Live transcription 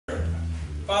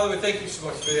Father, we thank you so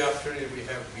much for the opportunity that we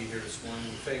have to be here this morning.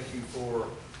 We thank you for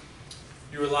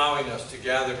you allowing us to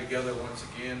gather together once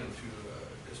again and to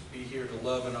just be here to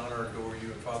love and honor and adore you.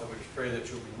 And Father, we just pray that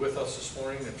you'll be with us this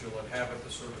morning, that you'll inhabit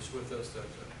the service with us, that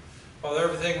Father,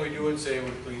 everything we do and say will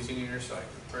be pleasing in your sight.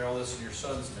 We pray all this in your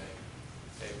Son's name.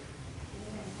 Amen.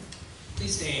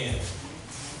 Please stand.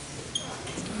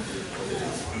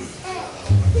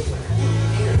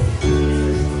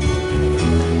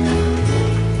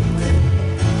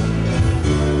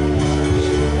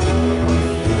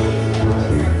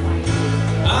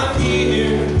 I'm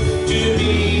here to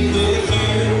be with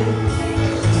you.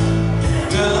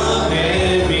 Come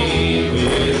and be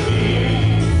with me.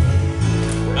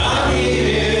 I'm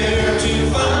here to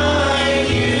find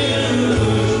you.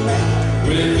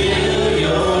 Reveal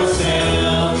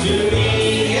yourself to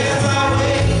me as I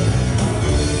wait.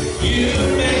 You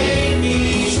make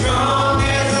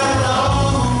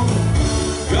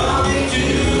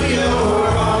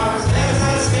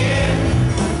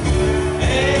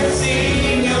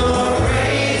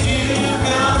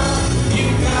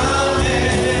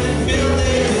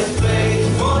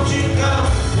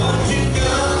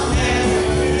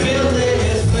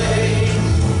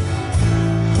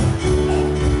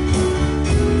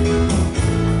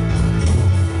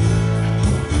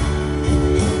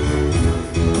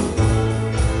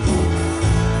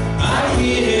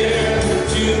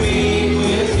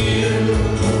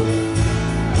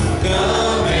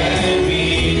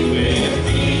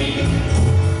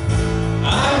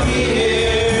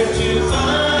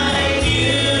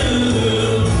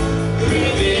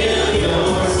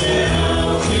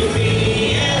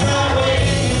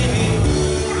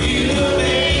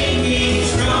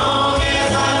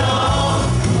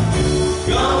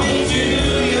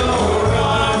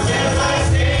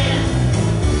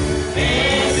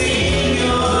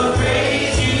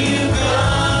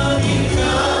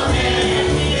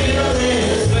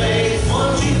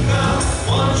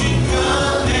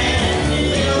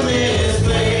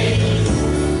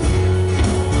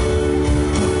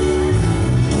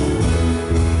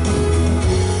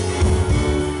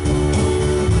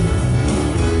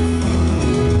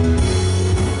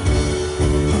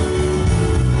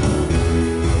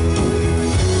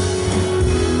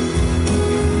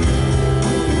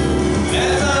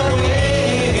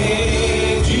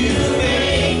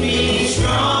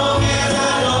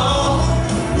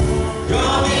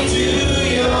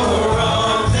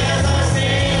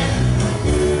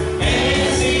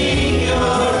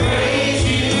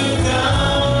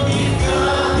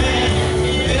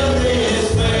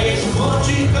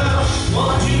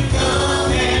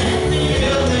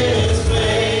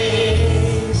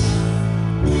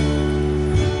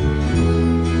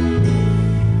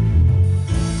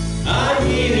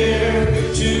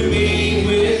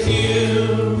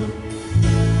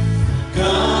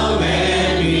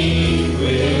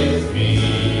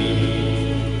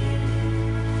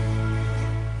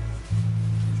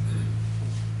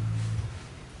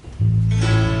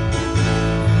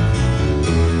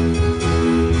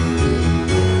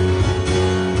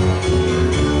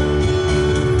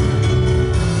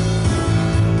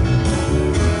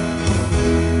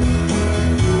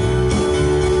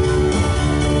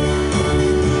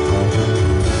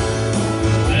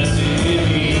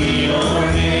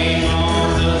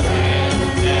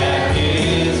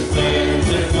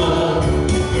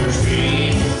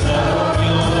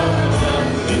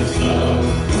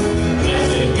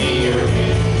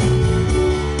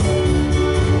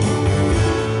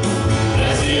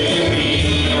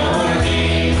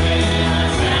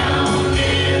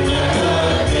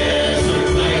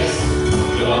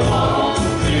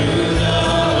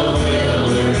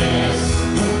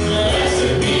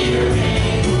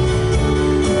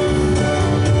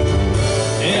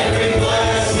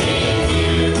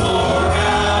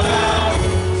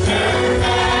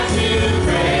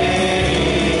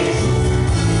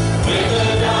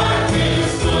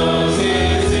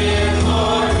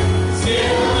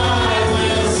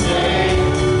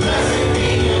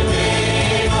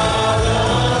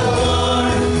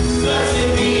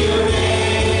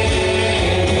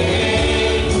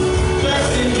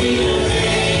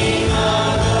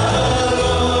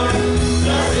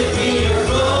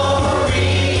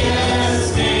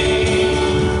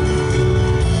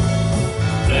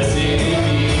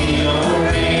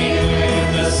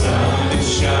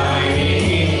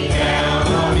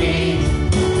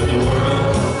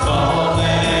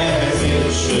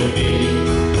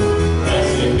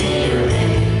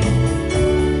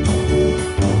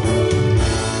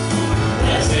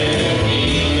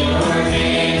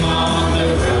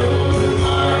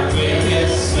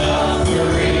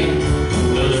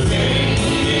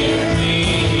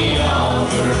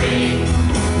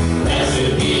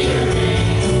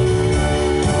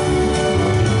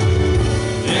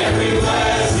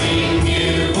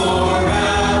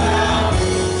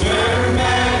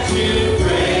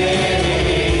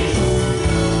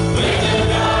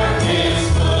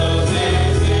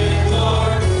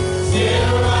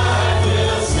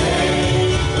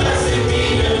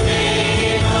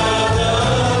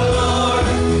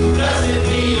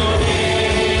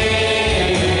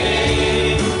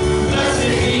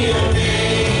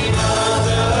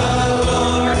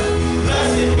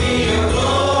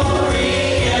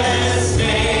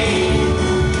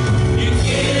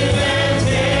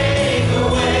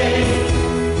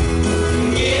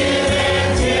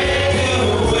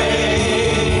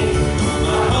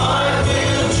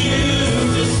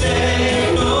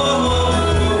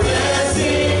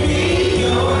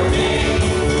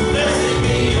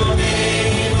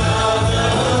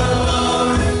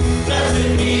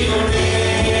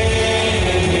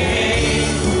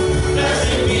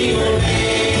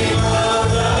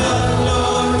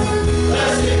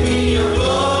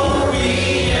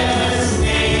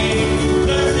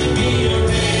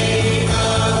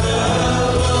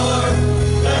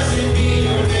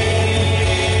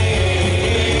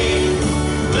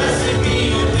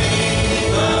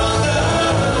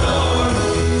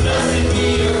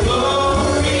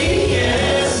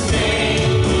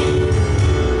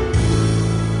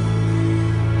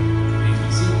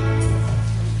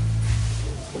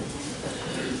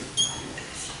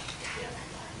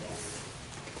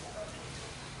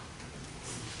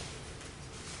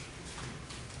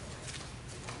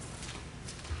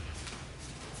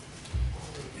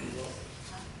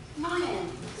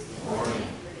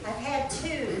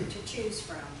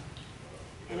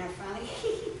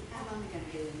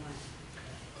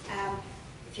 21.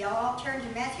 If y'all all turn to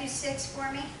Matthew 6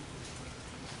 for me,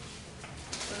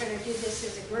 we're going to do this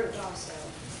as a group also.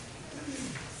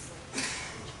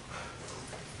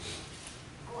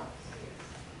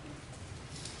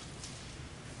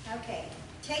 Okay.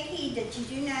 Take heed that you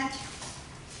do not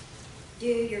do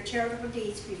your charitable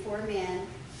deeds before men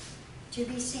to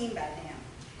be seen by them.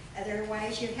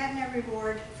 Otherwise, you have no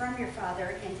reward from your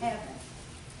Father in heaven.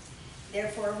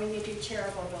 Therefore, when you do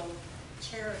charitable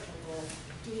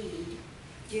deed,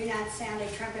 do not sound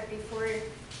a trumpet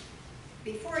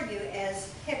before you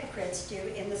as hypocrites do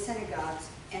in the synagogues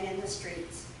and in the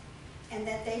streets, and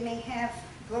that they may have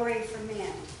glory from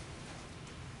men.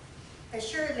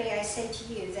 Assuredly, I say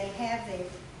to you, they have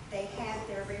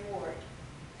their reward.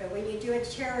 But when you do a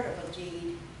charitable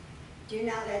deed, do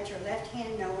not let your left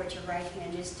hand know what your right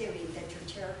hand is doing,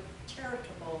 that your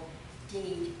charitable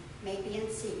deed may be in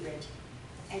secret,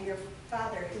 and your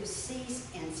Father who sees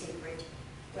in secret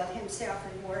will himself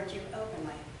reward you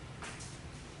openly.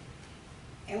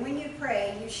 And when you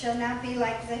pray, you shall not be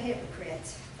like the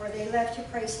hypocrites, for they love to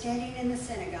pray standing in the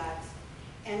synagogues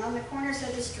and on the corners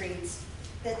of the streets,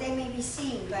 that they may be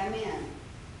seen by men.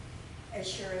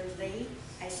 Assuredly,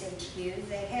 I say to you,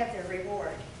 they have their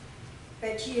reward.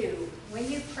 But you, when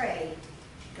you pray,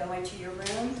 go into your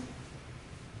room,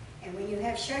 and when you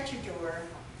have shut your door,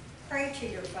 pray to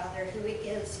your Father who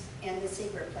is in the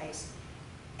secret place.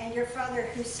 And your Father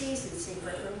who sees in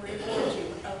secret will reward you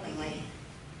openly.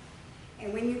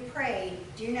 And when you pray,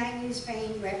 do not use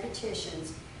vain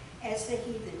repetitions as the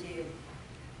heathen do,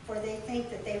 for they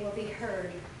think that they will be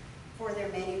heard for their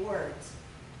many words.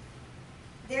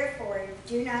 Therefore,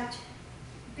 do not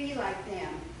be like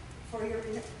them,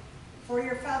 for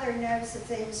your Father knows the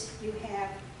things you have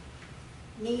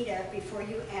need of before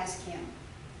you ask him.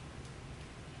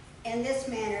 In this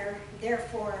manner,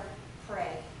 therefore,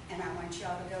 pray. And I want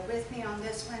y'all to go with me on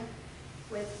this one,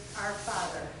 with our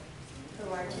Father, who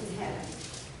art in heaven.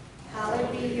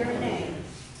 Hallowed be your name.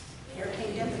 Your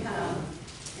kingdom come,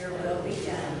 your will be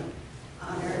done,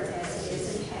 on earth as it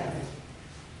is in heaven.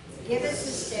 Give us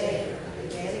this day our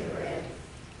daily bread,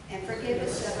 and forgive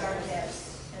us of our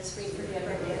debts, as we forgive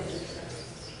our debtors.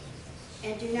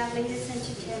 And do not lead us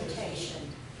into temptation,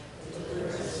 but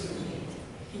deliver us from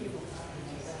evil.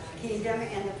 Kingdom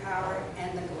and the power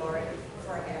and the glory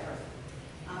forever.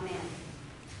 Amen.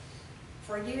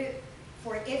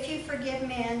 For if you forgive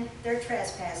men their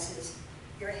trespasses,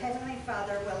 your heavenly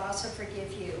Father will also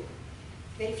forgive you.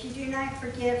 But if you do not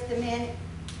forgive the men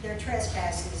their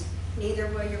trespasses, neither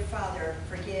will your Father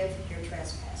forgive your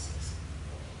trespasses.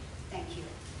 Thank you.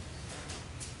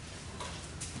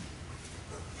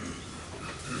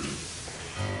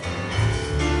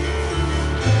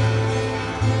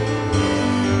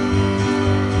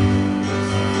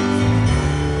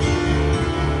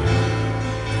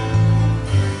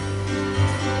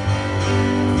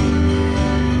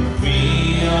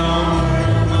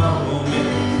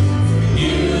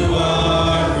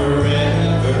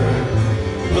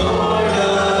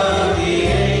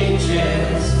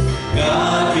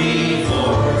 God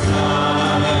before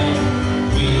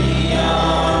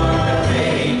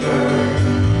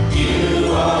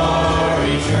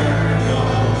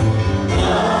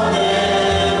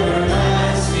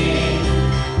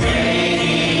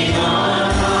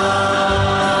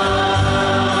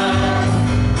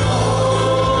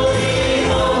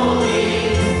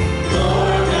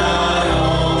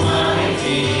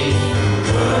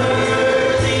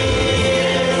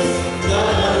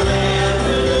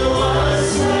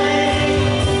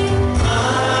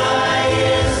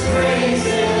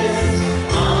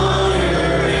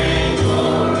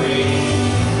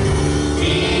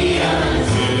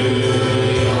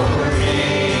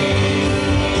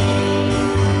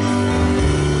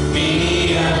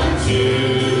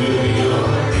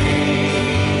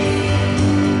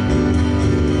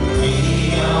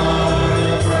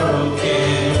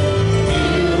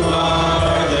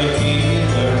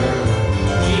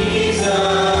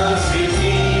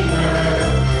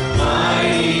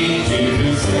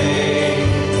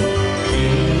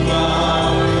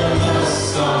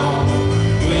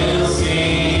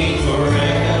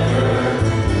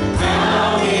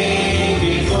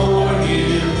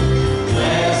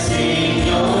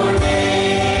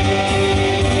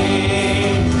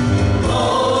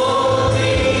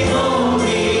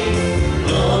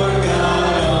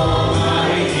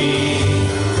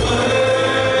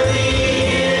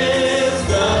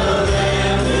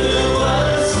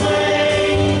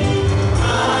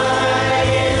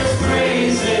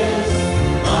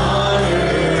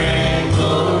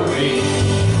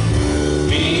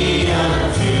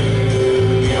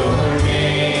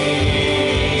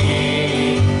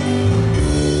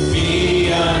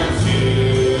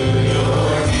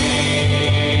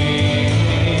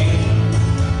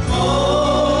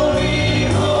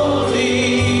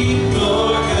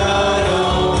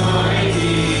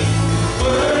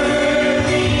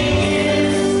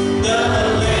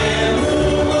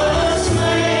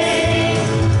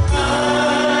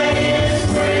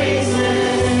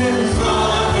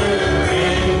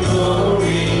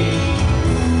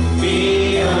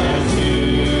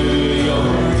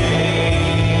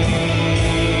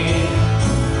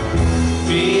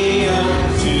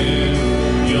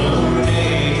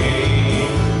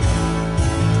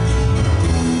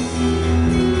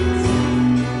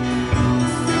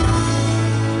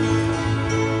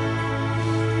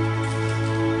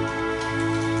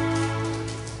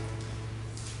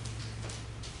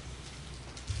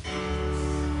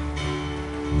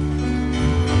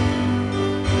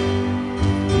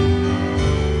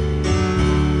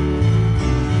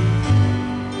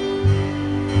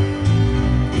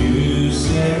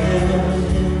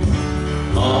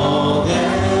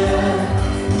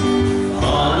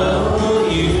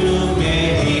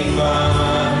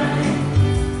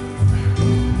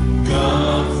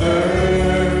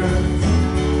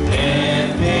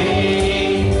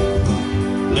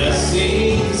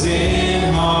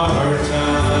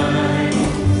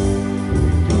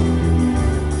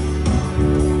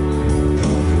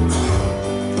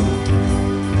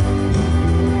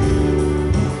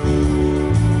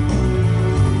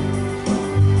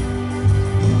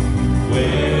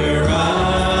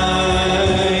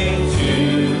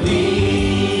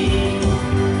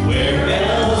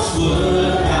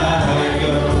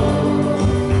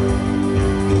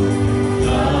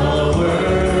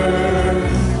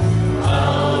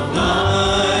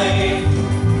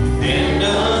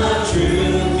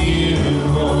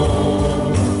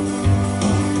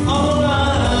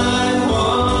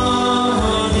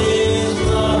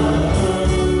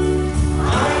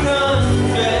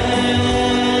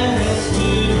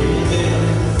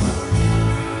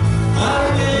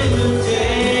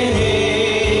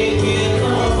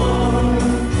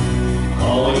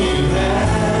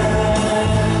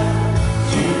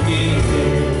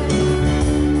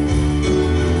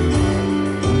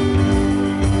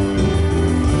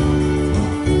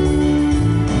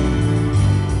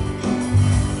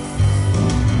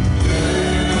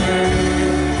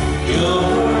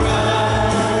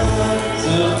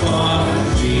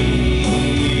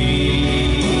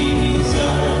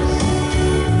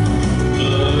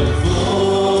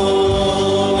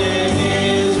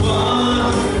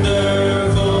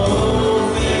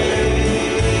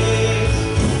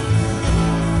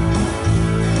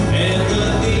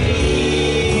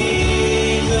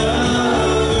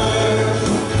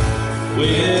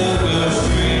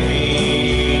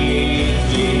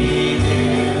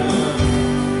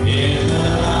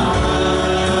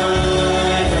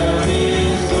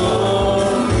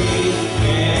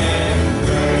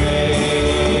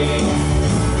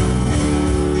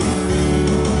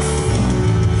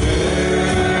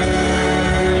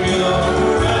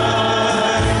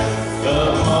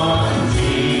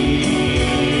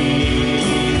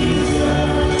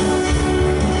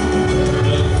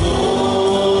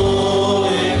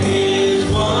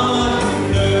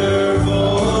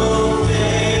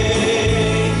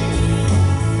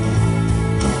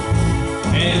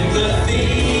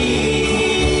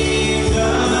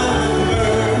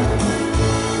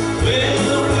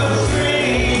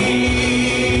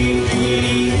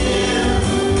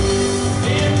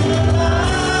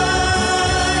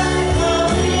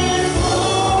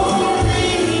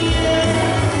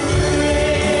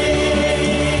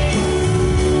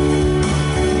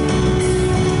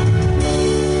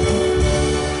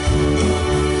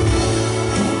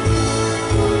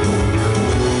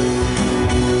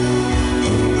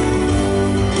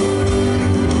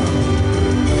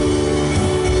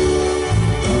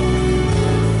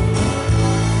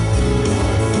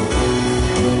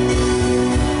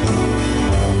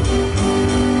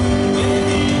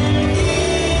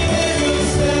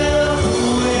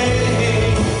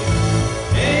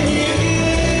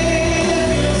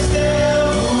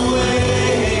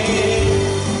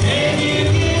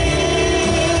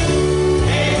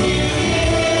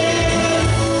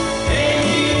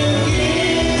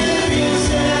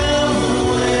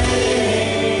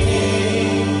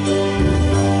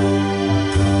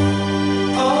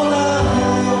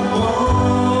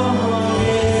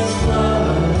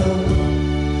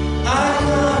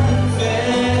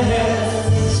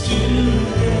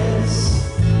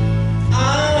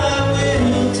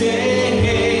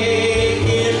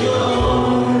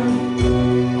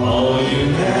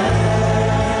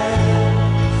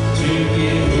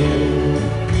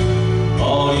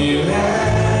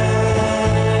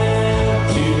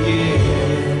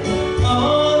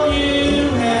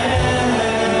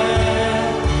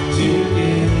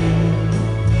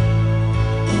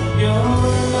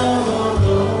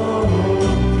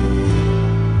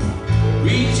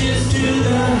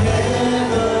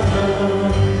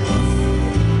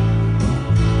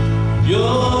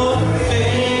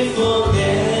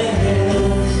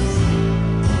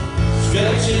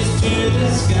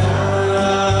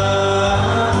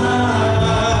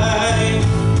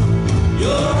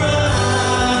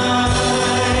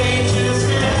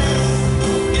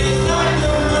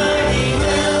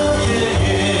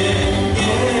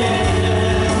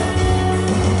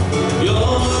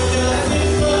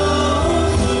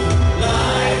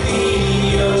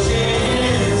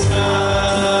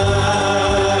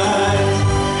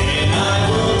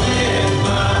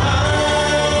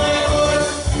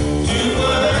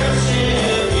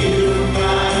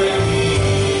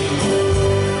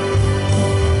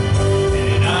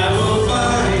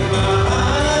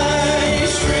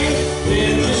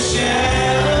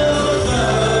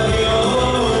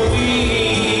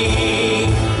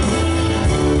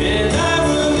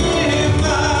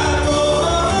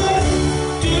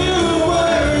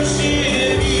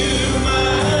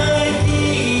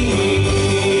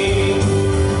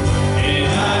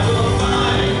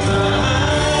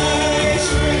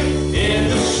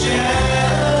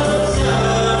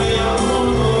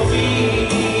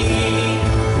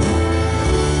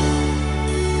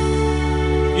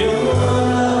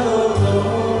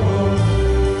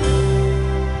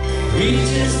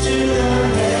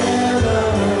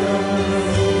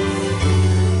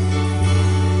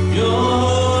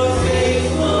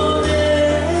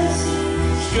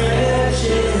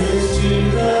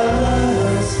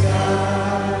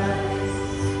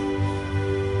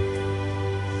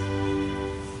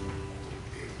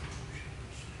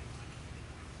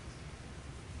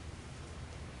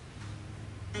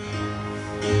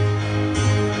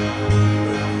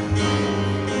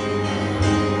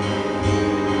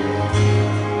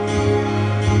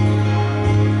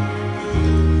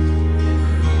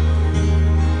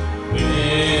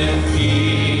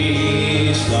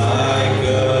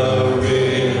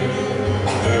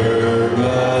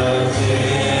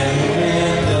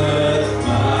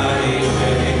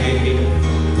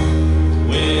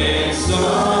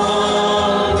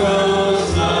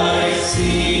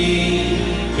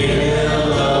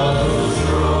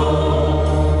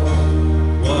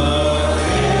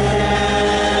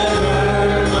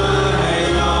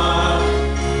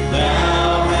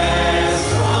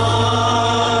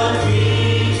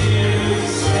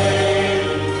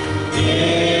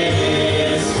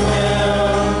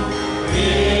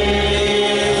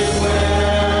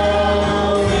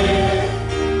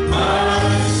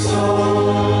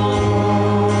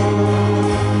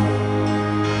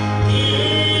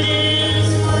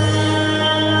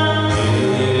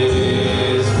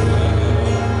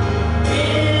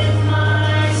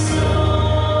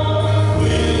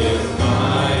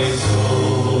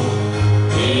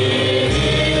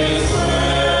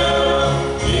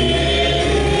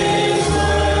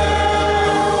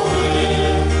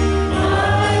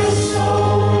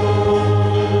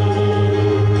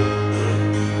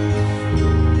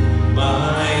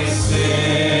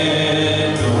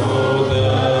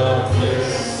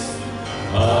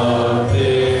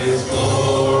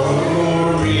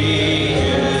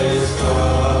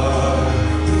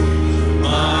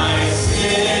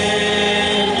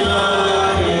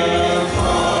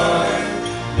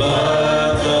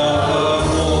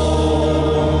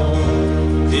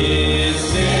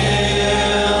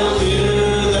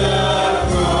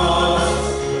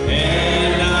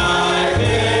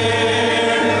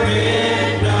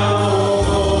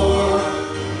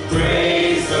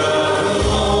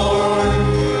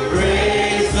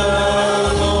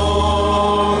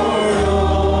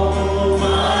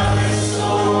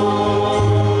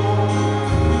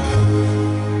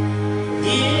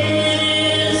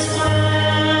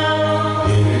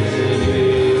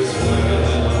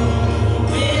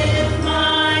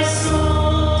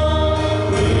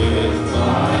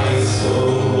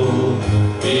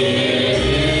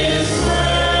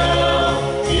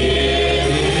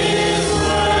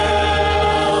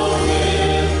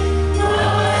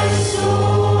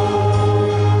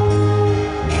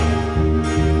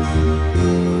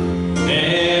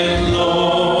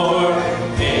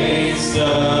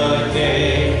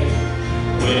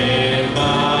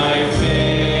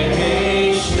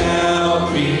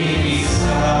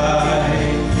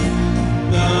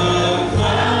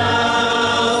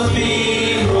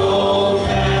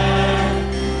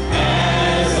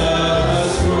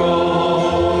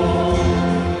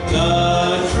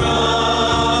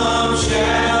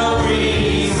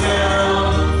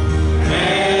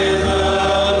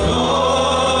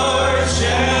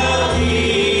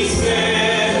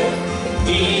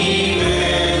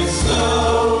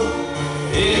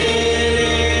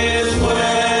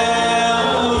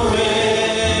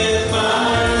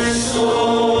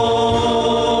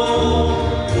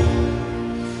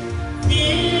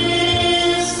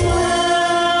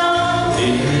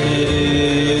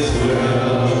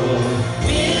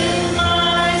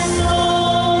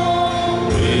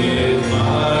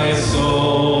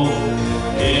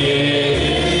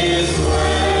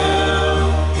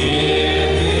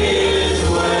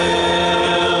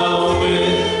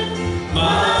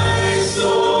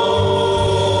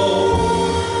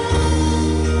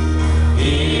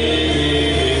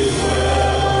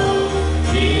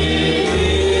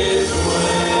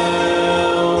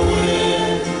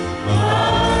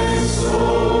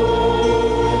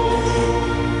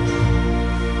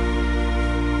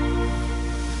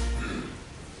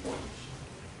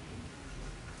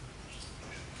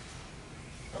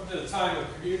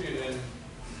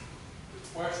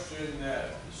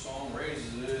song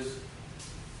raises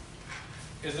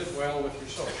is it well with your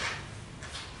soul?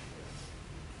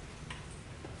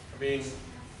 I mean,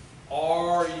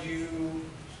 are you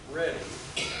ready?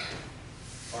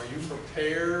 Are you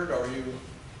prepared? Are you,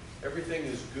 everything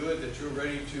is good that you're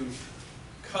ready to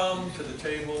come to the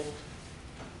table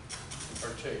and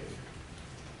partake?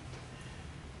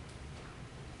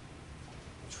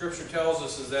 Scripture tells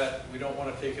us is that we don't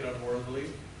want to take it unworthily.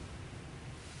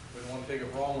 We don't want to take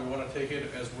it wrong. We want to take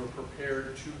it as we're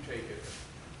prepared to take it.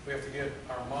 We have to get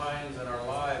our minds and our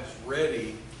lives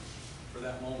ready for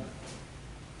that moment.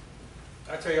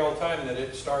 I tell you all the time that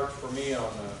it starts for me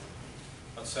on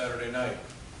Saturday night.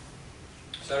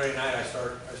 Saturday night I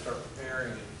start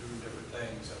preparing and doing different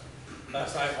things.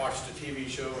 Last night I watched a TV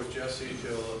show with Jesse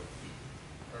till,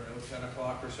 I don't know, 10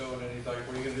 o'clock or so, and then he's like,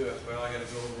 what are you going to do? I said, well, I got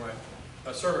to go over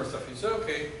my sermon stuff. He said,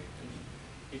 okay. And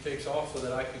he takes off so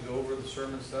that I can go over the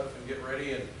sermon stuff and get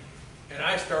ready. And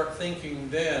I start thinking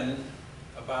then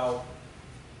about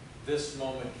this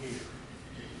moment here.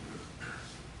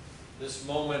 This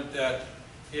moment that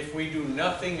if we do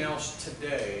nothing else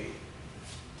today,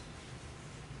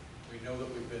 we know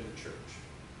that we've been to church.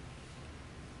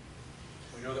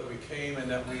 We know that we came and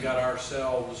that we got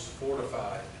ourselves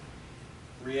fortified,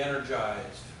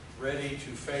 re-energized, ready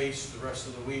to face the rest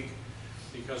of the week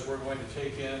because we're going to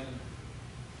take in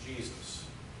Jesus.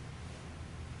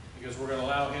 Because we're going to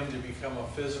allow him to become a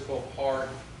physical part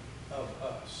of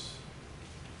us.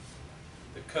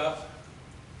 The cup,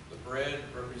 the bread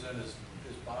represent his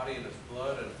body and his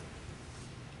blood, and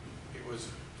it was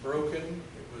broken,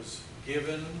 it was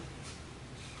given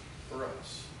for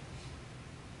us.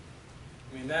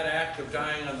 I mean, that act of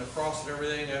dying on the cross and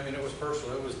everything, I mean, it was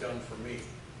personal, it was done for me.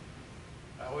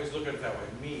 I always look at it that way,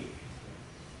 me.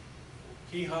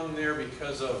 He hung there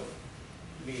because of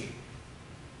me,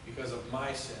 because of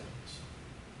my sins.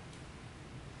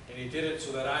 And he did it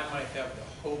so that I might have the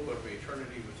hope of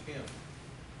eternity with him.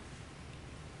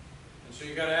 And so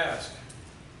you got to ask,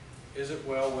 is it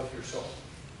well with your soul?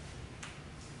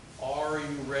 Are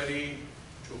you ready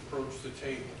to approach the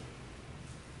table,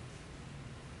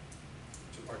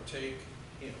 to partake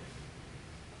in it?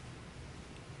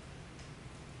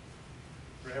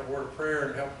 We're going to have a word of prayer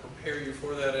and help prepare you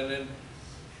for that, and then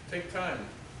take time.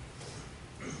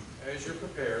 As you're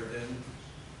prepared, then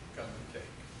come and take.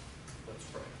 Let's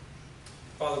pray.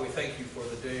 Father, we thank you for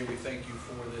the day. We thank you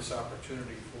for this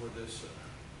opportunity, for this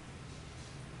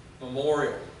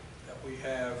memorial that we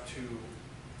have to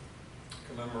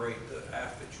commemorate the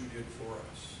act that you did for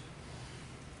us.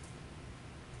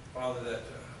 Father, that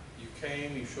you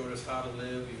came, you showed us how to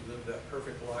live, you lived that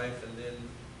perfect life, and then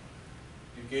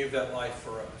you gave that life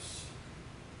for us.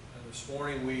 And this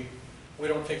morning we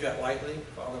don't take that lightly.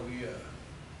 Father, we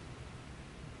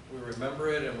remember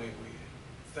it, and we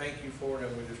thank you for it,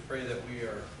 and we just pray that we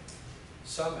are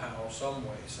somehow, some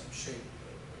way, some shape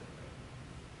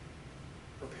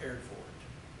prepared for it.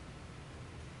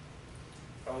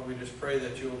 Father, we just pray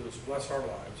that you'll just bless our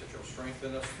lives, that you'll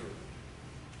strengthen us through it.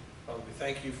 Father, we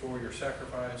thank you for your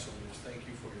sacrifice, and we just thank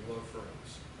you for your love for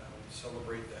us. Now we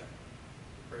celebrate that.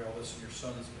 We pray all this in your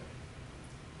Son's name.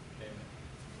 Amen.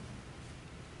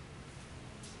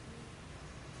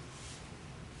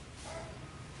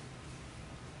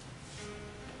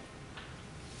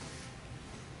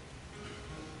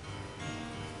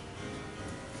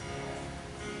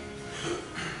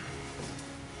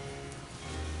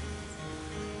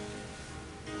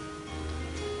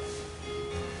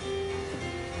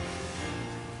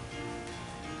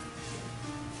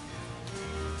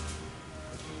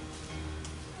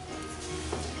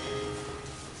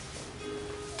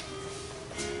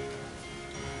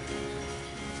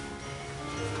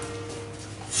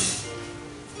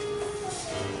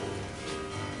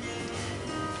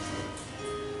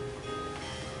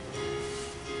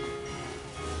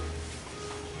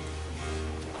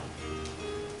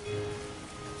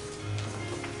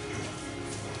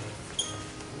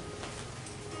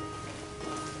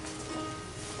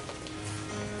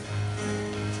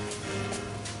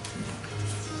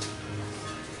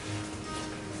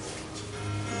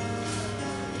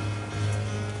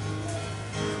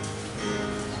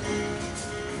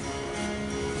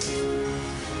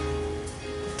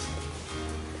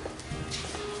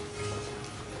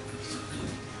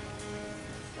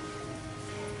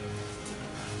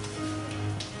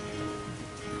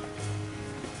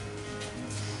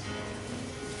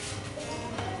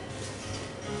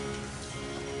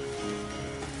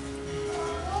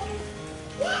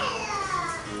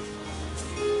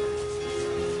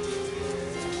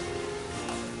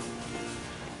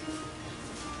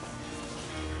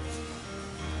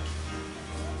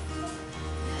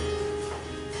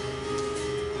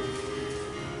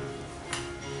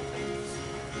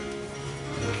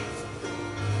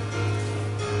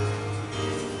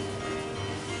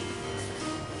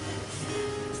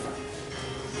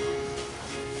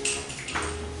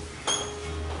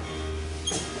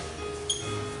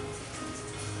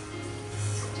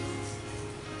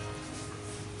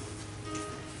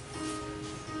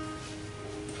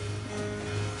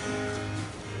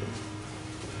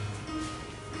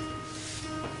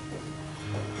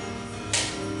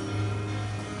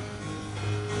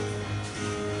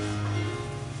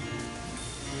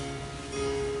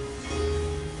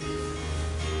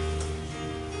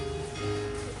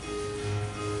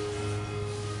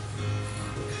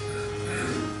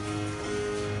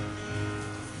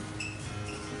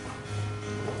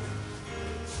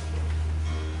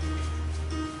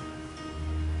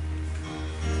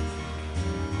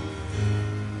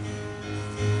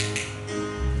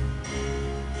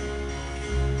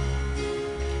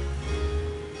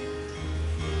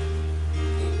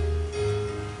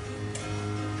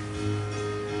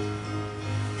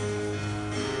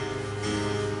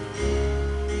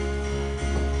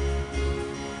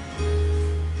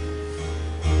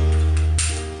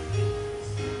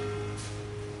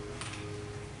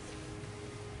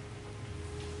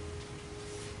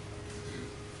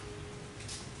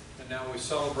 now we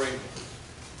celebrate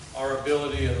our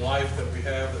ability in life that we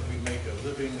have, that we make a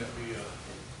living, that we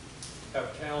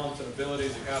have talents and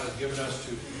abilities that God has given us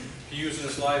to use in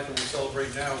His life, and we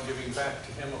celebrate now giving back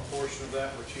to Him a portion of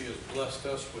that which He has blessed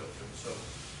us with. And so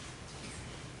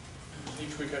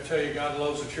each week I tell you, God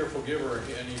loves a cheerful giver,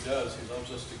 and He does. He loves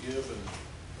us to give, and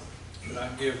to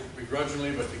not give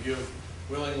begrudgingly, but to give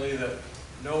willingly, that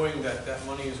knowing that that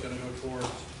money is going to go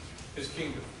towards His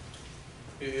kingdom.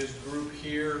 His group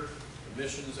here, the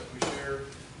missions that we share,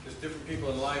 there's different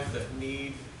people in life that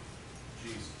need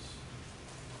Jesus.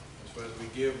 And so as we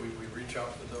give, we reach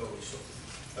out to those.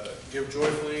 So give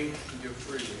joyfully and give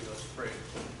freely. Let's pray.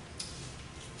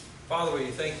 Father, we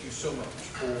thank you so much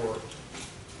for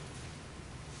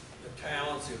the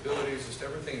talents, the abilities, just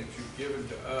everything that you've given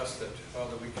to us, that,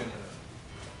 Father, we can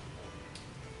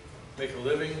make a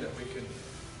living, that we can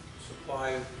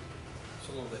supply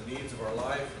some of the needs of our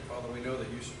life. And Father, we know that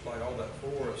you supply all that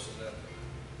for us, and that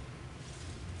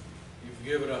you've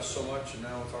given us so much, and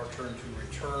now it's our turn to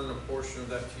return a portion of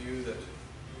that to you, that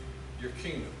your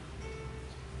kingdom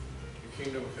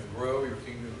can grow, your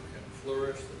kingdom can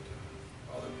flourish,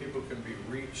 that other people can be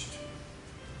reached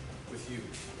with you.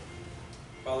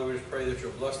 Father, we just pray that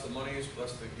you'll bless the monies,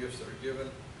 bless the gifts that are given.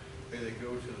 May they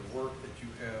go to the work that you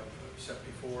have set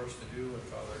before us to do, and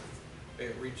Father, may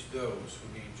it reach those who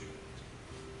need you.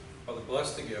 Father,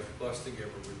 bless the gift, bless the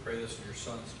giver. We pray this in your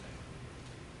Son's name.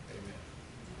 Amen.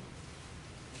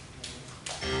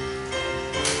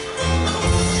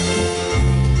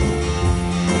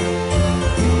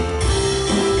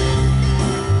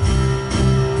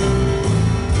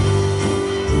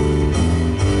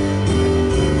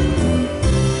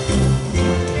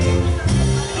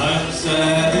 I'm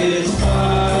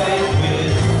satisfied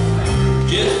with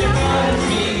just a kind of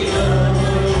freedom,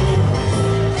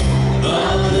 a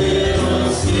little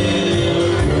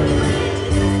silver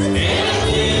and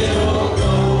a little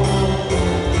gold.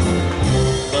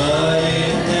 But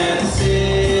in that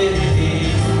city,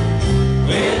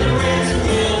 where the ransom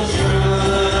will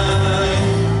shine,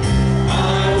 I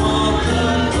want the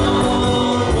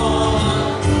gold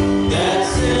one, that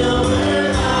silver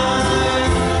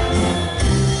line.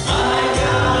 I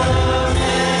got a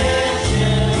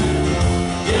mansion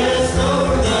just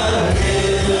over the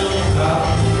hilltop,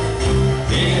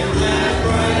 in that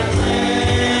bright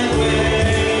land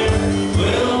where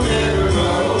we'll never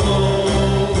grow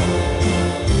old.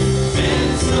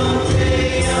 And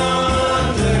someday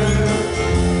yonder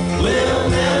we'll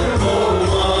never more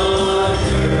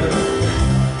wander,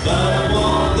 but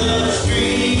walk the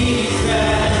streets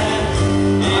that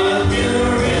are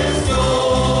pure as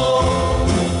gold.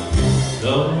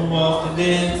 Don't walk the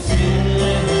dead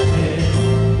cemetery,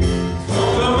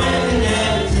 tormented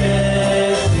and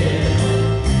tested,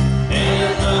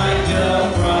 and like a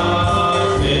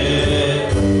prophet,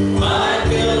 my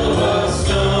pillow of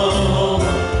stone.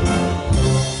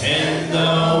 And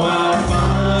though I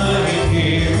find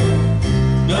here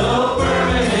no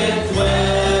permanent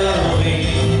dwelling,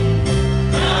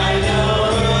 I know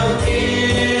it'll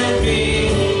give me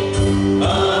a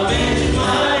mansion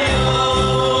my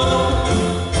own.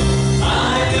 I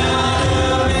got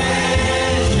a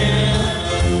mansion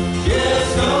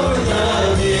just over the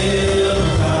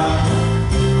hilltop,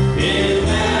 in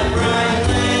that bright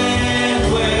land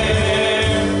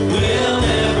where we'll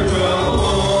never grow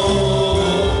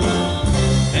old.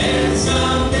 And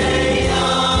someday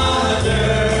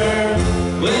yonder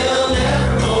we'll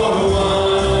never more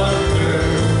wander,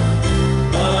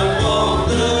 but walk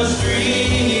the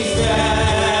streets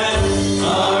that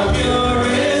are pure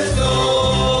as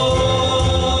gold.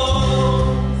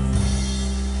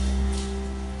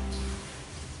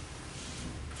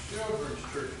 Shepherd's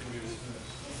Church can be dismissed.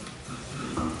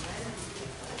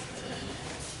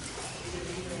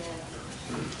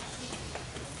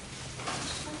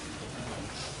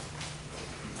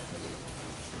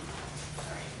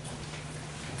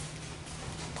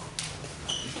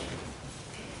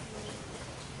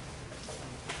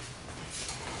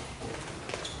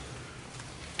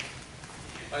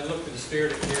 I looked and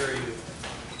stared at Gary.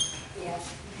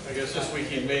 Yes. I guess this week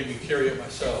he made me carry it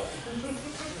myself.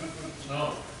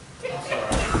 No, that's all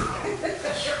right.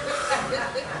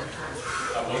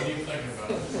 I wasn't even thinking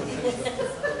about it.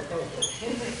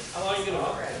 How long are you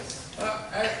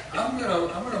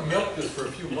gonna? I'm gonna milk this for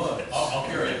a few months. I'll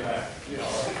carry it back.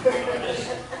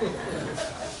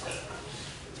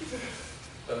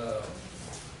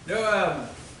 No,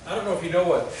 I don't know if you know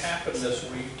what happened this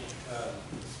week.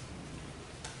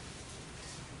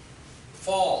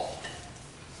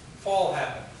 Fall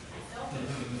happened.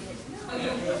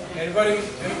 Anybody?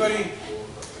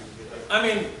 I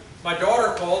mean, My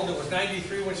daughter called, and it was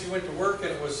 93 when she went to work, and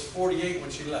it was 48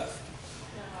 when she left.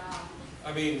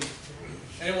 I mean,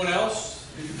 anyone else?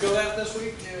 Did you feel that this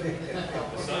week?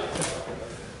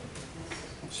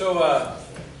 So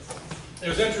it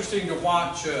was interesting to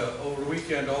watch over the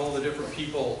weekend all the different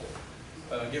people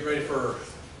get ready for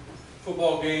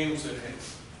football games and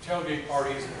tailgate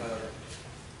parties.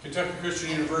 Kentucky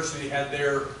Christian University had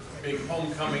their big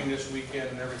homecoming this weekend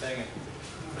and everything.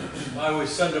 And I always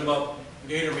send them up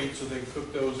gator meat so they can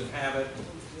cook those and have it and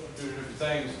do different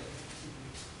things.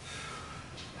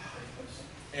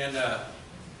 And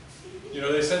you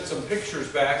know, they sent some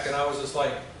pictures back, and I was just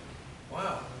like,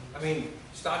 wow. I mean,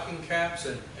 stocking caps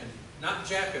and not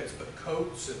jackets, but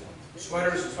coats and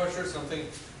sweaters and sweatshirts. And I'm thinking,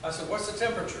 I said, what's the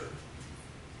temperature?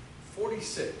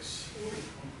 46.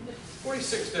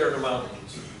 46 there in the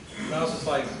mountains. And I was just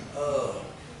like,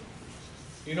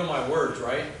 you know my words,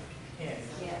 right? Yes.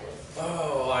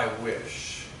 Oh, I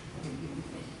wish.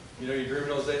 You know, you dream of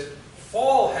those days.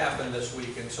 Fall happened this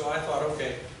week, and so I thought,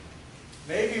 okay,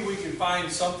 maybe we can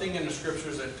find something in the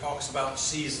scriptures that talks about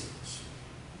seasons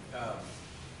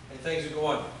and things that go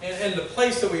on. And the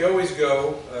place that we always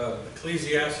go,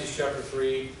 Ecclesiastes chapter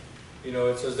 3, you know,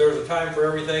 it says there's a time for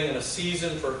everything and a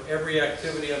season for every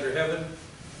activity under heaven,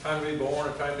 a time to be born,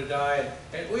 a time to die.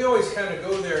 And we always kind of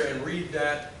go there and read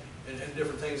that and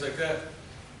different things like that.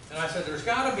 And I said, there's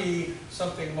got to be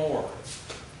something more.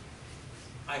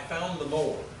 I found the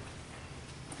more.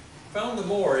 Found the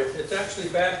more. It's actually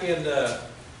back in the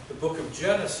book of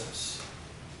Genesis.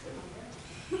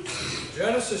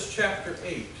 Genesis chapter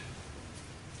 8.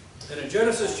 And in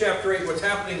Genesis chapter 8, what's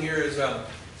happening here is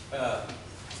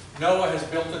Noah has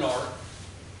built an ark.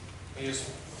 He has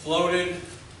floated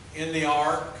in the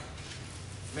ark.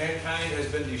 Mankind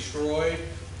has been destroyed.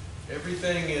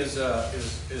 Everything is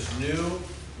new.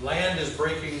 Land is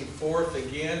breaking forth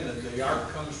again, and the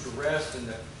ark comes to rest,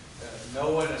 and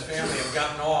Noah and his family have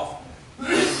gotten off.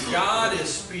 And God is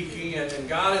speaking, and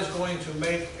God is going to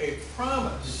make a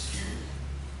promise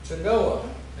to Noah.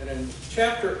 And in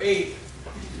chapter 8,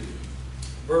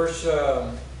 we'll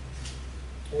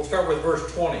start with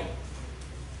verse 20.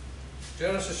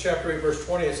 Genesis chapter 8, verse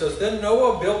 20, it says, Then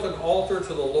Noah built an altar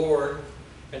to the Lord,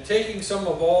 and taking some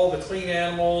of all the clean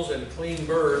animals and clean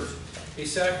birds, he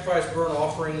sacrificed burnt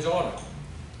offerings on it.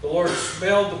 The Lord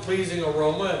smelled the pleasing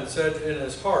aroma and said in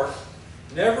his heart,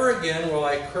 Never again will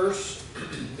I curse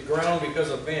the ground because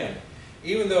of man,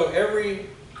 even though every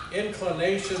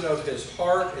inclination of his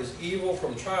heart is evil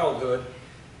from childhood,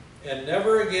 and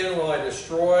never again will I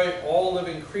destroy all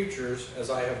living creatures as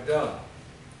I have done.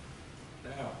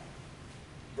 Now,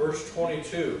 verse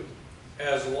 22,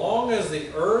 As long as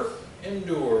the earth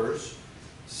endures,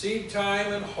 seed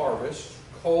time and harvest,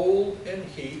 cold and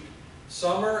heat,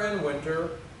 summer and winter,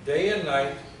 day and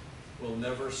night will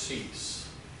never cease.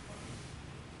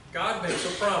 God makes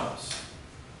a promise.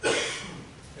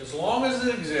 As long as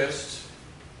it exists,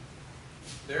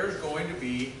 there's going to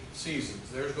be seasons.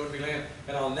 There's going to be land.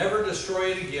 And I'll never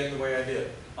destroy it again the way I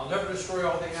did. I'll never destroy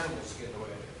all the animals again the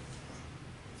way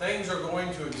I did. Things are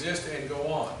going to exist and go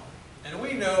on. And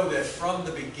we know that from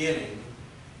the beginning,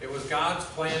 it was God's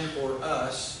plan for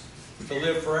us to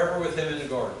live forever with Him in the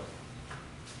garden.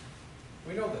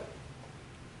 We know that.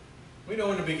 We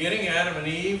know in the beginning, Adam and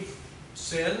Eve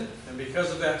sinned, and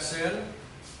because of that sin,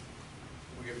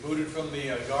 we get booted from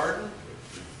the garden.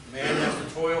 Man has to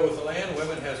toil with the land,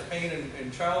 women has pain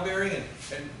in childbearing,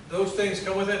 and those things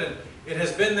come with it, and it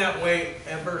has been that way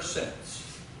ever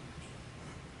since.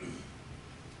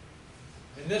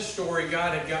 In this story,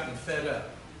 God had gotten fed up.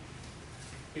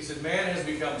 He said, man has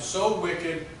become so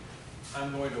wicked,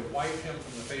 I'm going to wipe him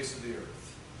from the face of the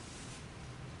earth.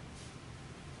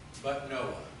 But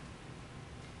Noah,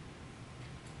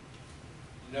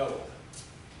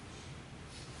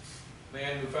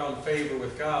 man who found favor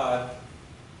with God,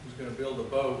 who's going to build a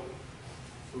boat,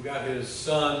 who got his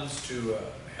sons to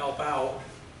help out,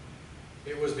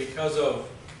 it was because of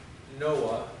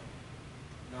Noah,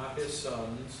 not his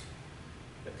sons,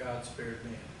 that God spared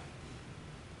man.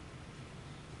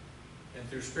 And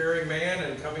through sparing man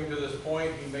and coming to this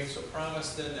point, He makes a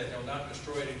promise then that He'll not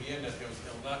destroy it again, that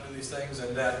He'll not do these things,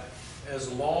 and that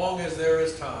as long as there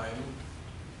is time,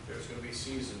 there's going to be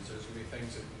seasons, there's going to be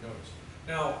things that we notice.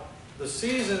 Now, the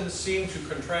seasons seem to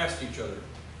contrast each other.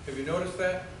 Have you noticed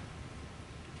that?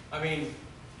 I mean,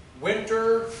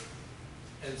 winter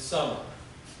and summer.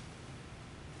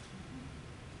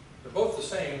 They're both the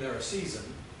same, they're a season,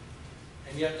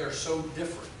 and yet they're so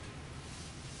different.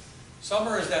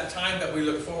 Summer is that time that we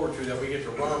look forward to, that we get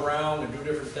to run around and do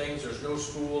different things. There's no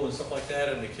school and stuff like that,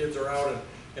 and the kids are out,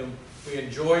 and we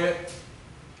enjoy it.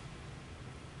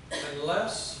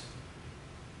 Unless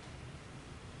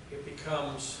it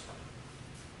becomes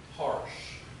harsh.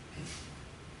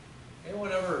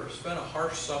 Anyone ever spent a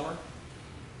harsh summer?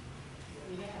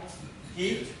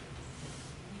 Heat,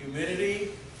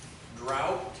 humidity,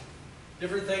 drought,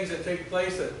 different things that take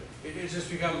place that it just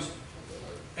becomes,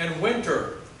 and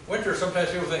winter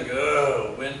sometimes people think,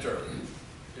 oh, winter,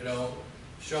 you know,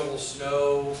 shovel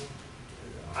snow,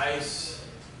 ice,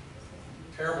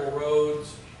 terrible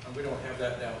roads, and we don't have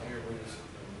that down here. We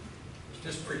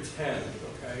just pretend,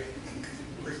 okay?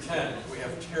 Pretend we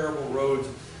have terrible roads,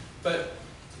 but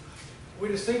we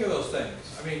just think of those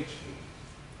things. I mean,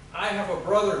 I have a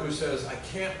brother who says, I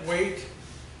can't wait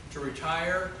to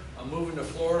retire. I'm moving to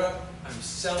Florida. I'm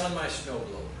selling my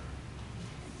snowblower.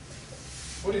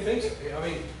 What do you think? I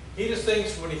mean, he just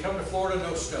thinks when he comes to Florida,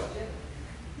 no snow.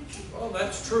 Well,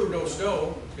 that's true, no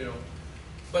snow, you know.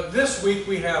 But this week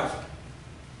we have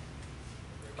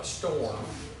a storm,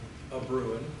 a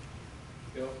brewing.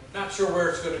 You know, not sure where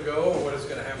it's going to go or what it's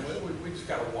going to happen with it. We just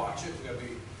got to watch it. We got to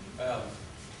be.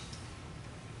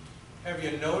 Have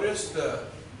you noticed the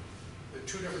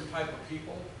two different type of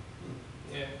people?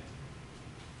 Yeah.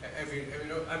 Have you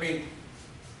I mean,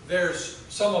 there's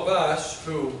some of us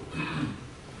who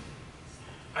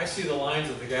I see the lines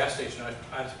at the gas station.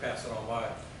 I just pass it on by.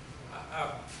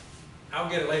 I'll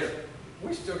get it later.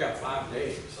 We still got 5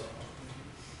 days.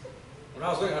 When I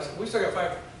was looking, I said, we still got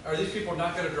 5. Are these people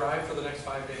not going to drive for the next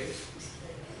 5 days?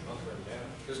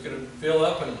 Just going to fill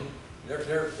up and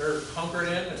they're hunkered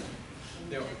in. And,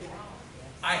 you know,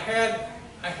 I had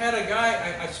a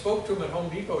guy. I spoke to him at Home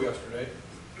Depot yesterday.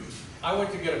 I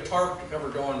went to get a tarp to cover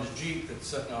Dawn's Jeep that's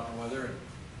sitting out in the weather,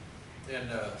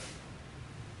 and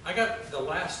I got the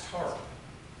last tarp.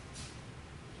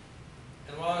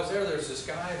 And while I was there, there's this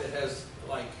guy that has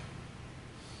like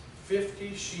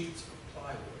 50 sheets of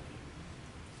plywood.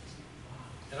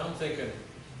 And I'm thinking,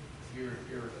 you're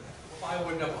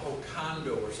plywooding up a whole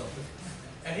condo or something.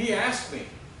 And he asked me,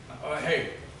 hey,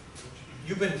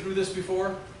 you been through this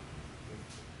before?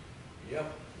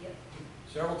 Yep.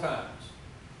 Several times.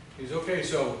 He's okay,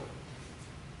 so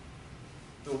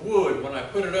the wood, when I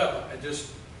put it up,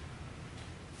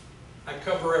 I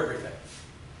cover everything.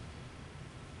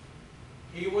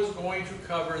 He was going to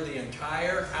cover the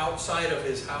entire outside of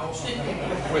his house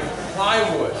with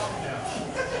plywood.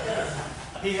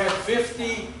 He had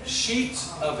 50 sheets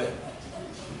of it.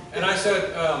 And I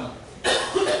said,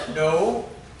 no,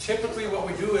 typically what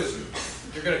we do is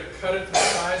you're going to cut it to the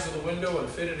size of the window and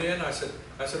fit it in. I said,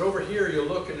 over here you'll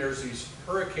look and there's these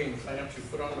hurricane clamps you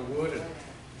put on the wood, and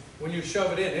when you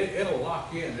shove it in, it'll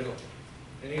lock in.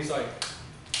 And he's like,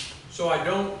 so I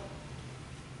don't.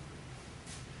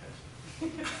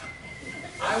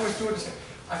 I was doing this.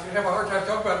 I could have a hard time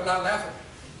talking about it, not laughing.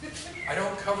 I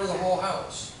don't cover the whole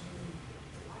house.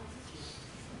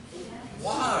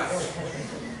 Why?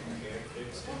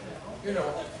 You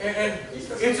know, and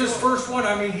it's his first one.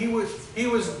 I mean, he was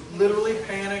literally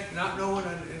panicked, not knowing,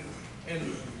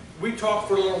 and we talked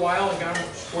for a little while and got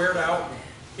him squared out.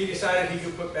 He decided he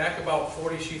could put back about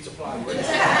 40 sheets of plywood. He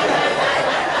said,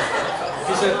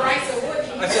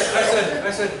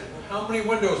 I said, how many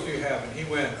windows do you have? And he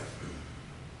went,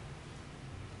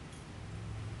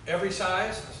 every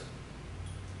size? I said,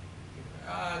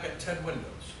 I got 10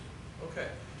 windows. Okay.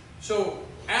 So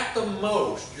at the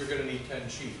most, you're going to need 10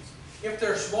 sheets. If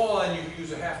they're small and you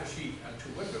use a half a sheet on 2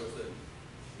 windows, then,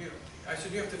 you know, I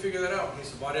said, you have to figure that out. And he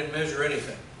said, well, I didn't measure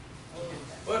anything.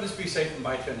 Well, just be safe and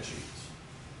buy 10 sheets.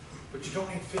 But you don't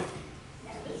need 50.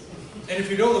 And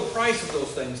if you know the price of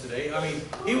those things today, I mean,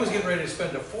 he was getting ready to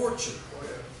spend a fortune.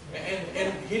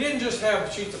 And he didn't just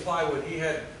have sheets of plywood, he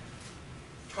had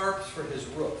tarps for his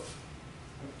roof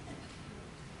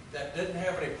that didn't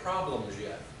have any problems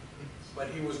yet. But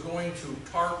he was going to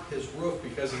tarp his roof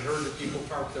because he heard that people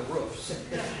tarp their roofs.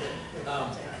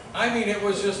 I mean, it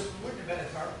was just. Wouldn't have been a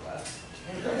tarp left.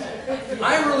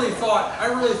 I really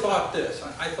thought this.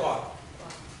 I thought,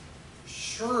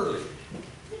 surely,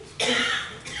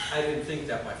 I didn't think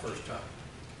that my first time.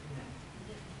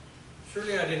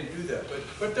 Surely I didn't do that.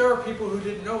 But there are people who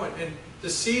didn't know it, and the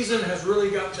season has really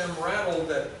got them rattled.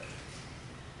 That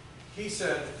he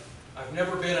said, I've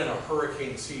never been in a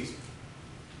hurricane season.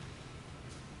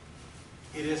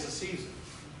 It is a season.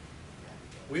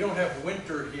 We don't have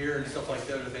winter here and stuff like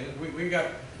that. Other things. We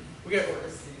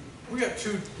got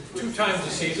two times a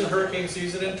season: hurricane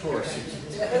season and tourist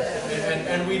season,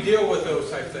 and we deal with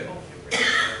those type things.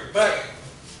 But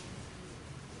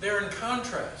they're in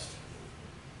contrast.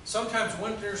 Sometimes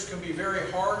winters can be very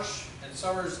harsh and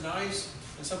summer's nice,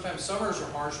 and sometimes summers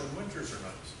are harsh and winters are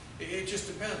nice. It just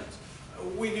depends.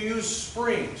 We use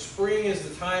spring. Spring is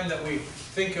the time that we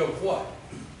think of what?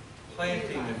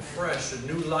 planting and fresh and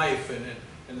new life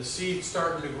and the seeds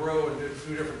starting to grow and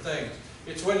do different things.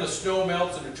 It's when the snow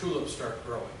melts and the tulips start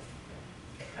growing.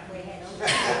 We had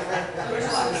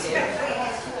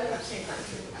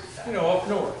You know, up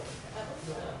north.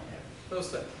 Those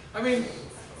things. I mean,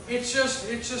 it's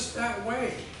just that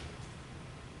way.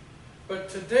 But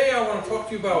today I want to talk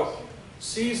to you about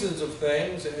seasons of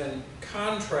things and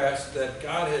contrasts that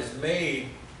God has made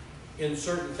in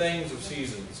certain things of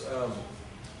seasons.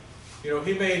 You know,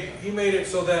 He made it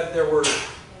so that there were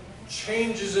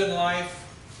changes in life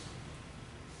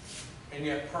and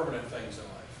yet permanent things in life.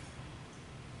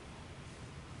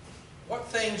 What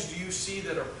things do you see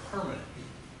that are permanent?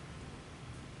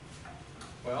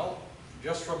 Well,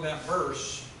 just from that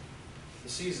verse, the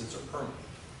seasons are permanent.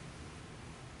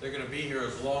 They're going to be here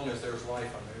as long as there's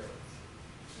life on the earth.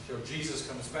 Until Jesus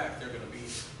comes back, they're going to be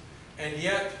here. And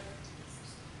yet,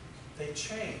 they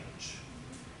change.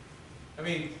 I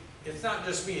mean, it's not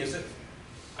just me, is it?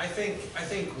 I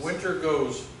think winter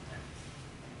goes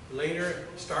later,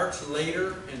 starts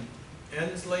later and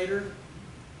ends later.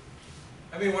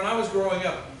 I mean, when I was growing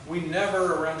up, we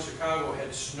never around Chicago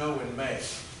had snow in May.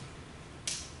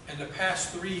 And the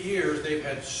past 3 years, they've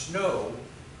had snow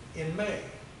in May.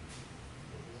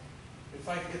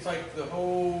 It's like the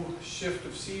whole shift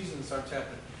of seasons starts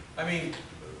happening. I mean,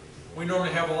 we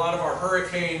normally have a lot of our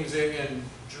hurricanes in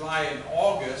July and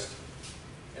August,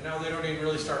 and now they don't even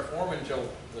really start forming until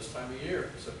this time of year,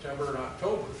 September and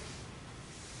October.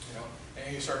 You know,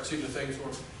 and you start seeing the things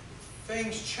where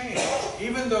things change.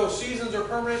 Even though seasons are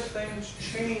permanent, things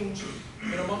change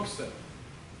in amongst them.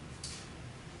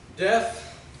 Death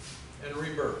and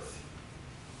rebirth.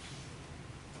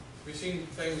 We've seen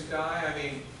things die. I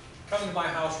mean, come to my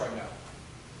house right now.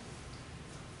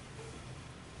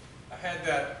 I had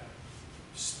that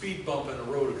speed bump in the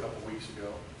road a couple weeks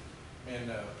ago,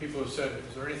 and people have said,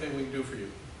 "Is there anything we can do for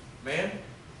you?" Man,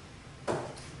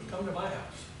 come to my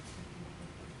house.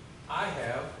 I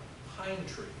have pine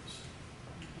trees.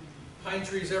 Pine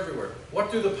trees everywhere.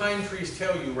 What do the pine trees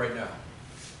tell you right now?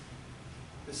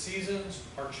 The seasons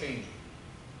are changing.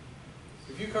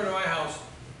 If you come to my house,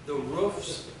 the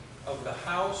roofs of the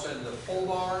house and the pole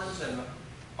barns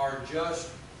are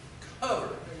just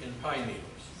covered in pine needles.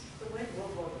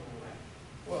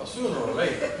 Well, sooner or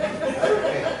later.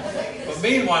 But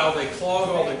meanwhile, they clog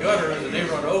all the gutters and they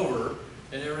run over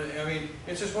and everything. I mean,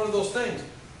 it's just one of those things.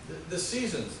 The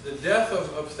seasons, the death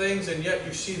of things, and yet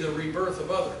you see the rebirth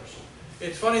of others.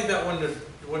 It's funny that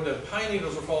when the pine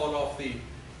needles are falling off the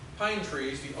pine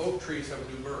trees, the oak trees have a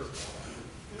new birth.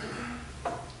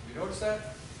 Have you noticed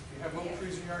that? You have oak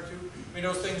trees in your yard too? I mean,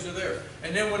 those things are there.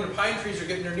 And then when the pine trees are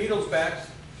getting their needles back,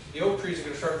 the oak trees are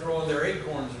going to start throwing their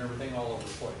acorns and everything all over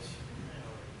the place.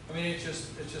 I mean, it's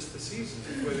just the seasons,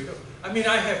 it's the way they go. I mean,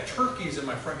 I have turkeys in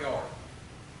my front yard.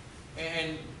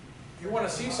 And you want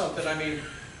to see something, I mean,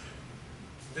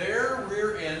 their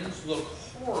rear ends look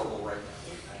horrible right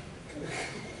now.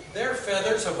 Their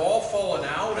feathers have all fallen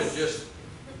out and just,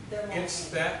 it's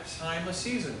that time of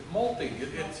season, molting.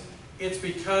 It's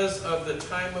because of the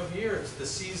time of year. It's the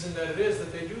season that it is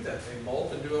that they do that. They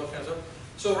molt and do all kinds of stuff.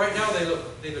 So right now they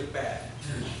look bad.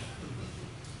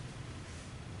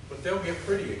 But they'll get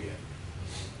pretty again.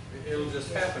 It'll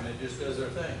just happen. It just does their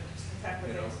thing.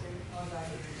 You know?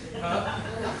 Huh?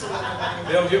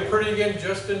 They'll get pretty again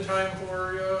just in time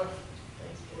for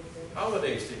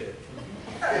holidays to hit.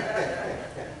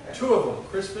 2 of them,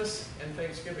 Christmas and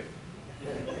Thanksgiving.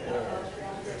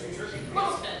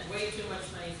 Mom spent way too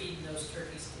much money feeding those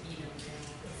turkeys to eat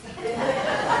them.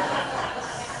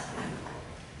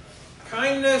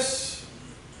 Kindness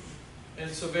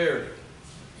and severity.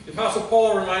 The Apostle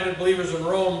Paul reminded believers in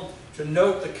Rome to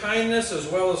note the kindness as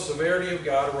well as severity of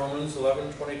God, Romans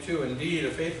 11:22. Indeed,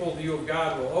 a faithful view of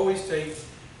God will always take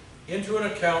into an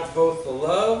account both the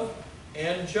love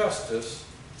and justice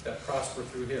that prosper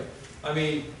through Him. I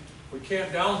mean, we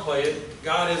can't downplay it.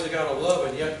 God is a God of love,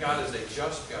 and yet God is a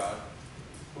just God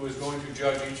who is going to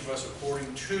judge each of us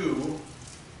according to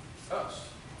us.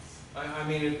 I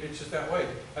mean, it's just that way.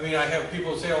 I mean, I have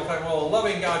people say all the time, well, a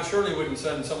loving God surely wouldn't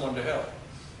send someone to hell.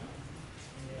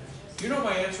 You know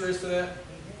what my answer is to that?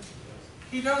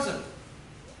 He doesn't.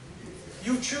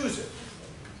 You choose it.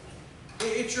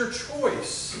 It's your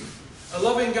choice. A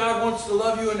loving God wants to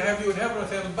love you and have you in heaven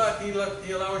with Him, but He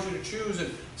allows you to choose,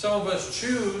 and some of us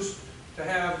choose to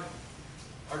have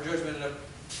our judgment end up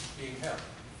being hell.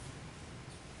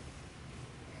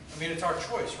 I mean, it's our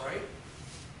choice, right?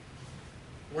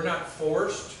 We're not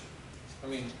forced. I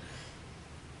mean,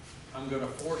 I'm going to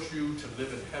force you to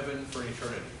live in heaven for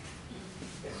eternity.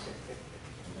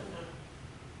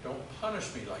 Don't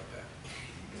punish me like that.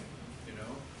 You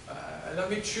know? Let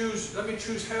me choose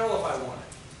hell if I want it.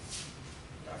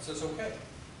 God says, okay.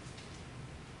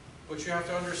 But you have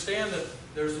to understand that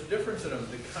there's a difference in them.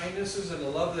 The kindnesses and the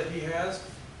love that He has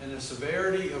and the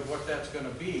severity of what that's going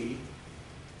to be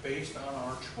based on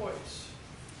our choice.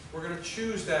 We're going to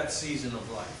choose that season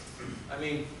of life. I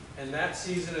mean, and that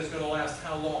season is going to last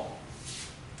how long?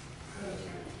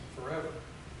 Forever.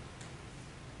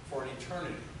 For an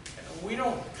eternity. And we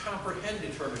don't comprehend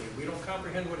eternity. We don't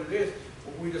comprehend what it is.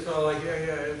 We just are like, yeah,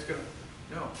 it's going to...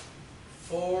 No.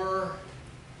 Forever.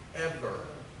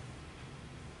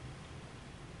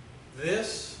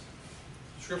 This,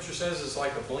 Scripture says, is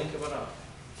like a blink of an eye.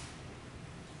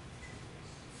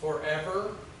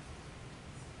 Forever.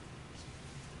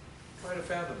 Try to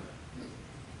fathom that.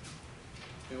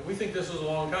 You know, we think this is a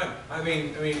long time. I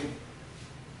mean,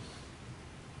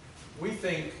 we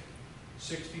think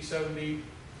 60, 70,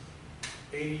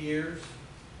 80 years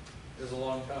is a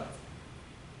long time.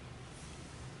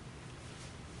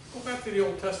 Go back to the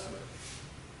Old Testament.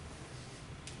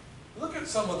 Look at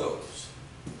some of those.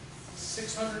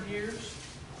 600 years?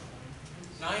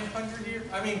 900 years?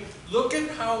 I mean, look at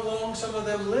how long some of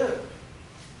them lived.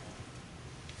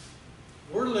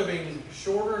 We're living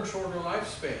shorter and shorter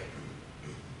lifespan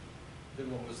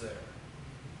than what was there.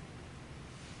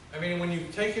 I mean, when you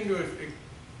take into it,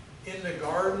 in the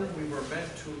garden, we were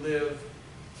meant to live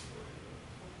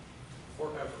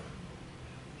forever.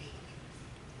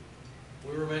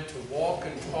 We were meant to walk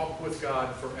and talk with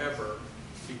God forever.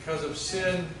 Because of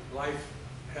sin, life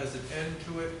has an end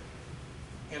to it,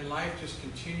 and life just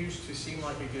continues to seem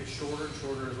like it gets shorter and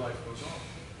shorter as life goes on.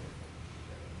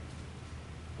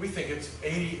 We think it's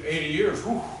 80 years.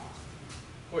 Whew.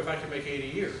 Boy, if I could make 80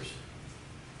 years.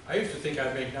 I used to think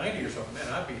I'd make 90 or something.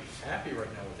 Man, I'd be happy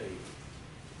right now with 80.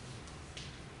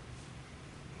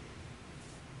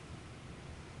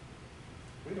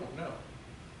 We don't know.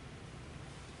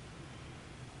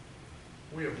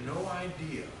 We have no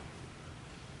idea.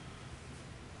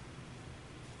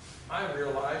 I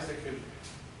realized it could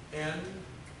end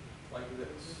like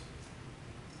this.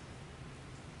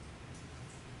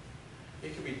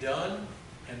 It could be done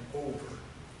and over.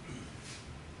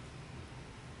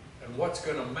 And what's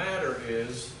going to matter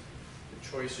is the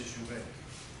choices you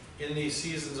make in these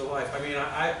seasons of life. I mean,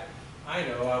 I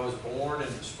know I was born in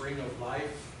the spring of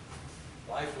life.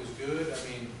 Life was good. I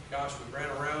mean, gosh, we ran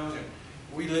around and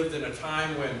we lived in a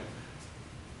time when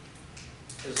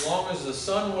as long as the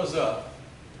sun was up,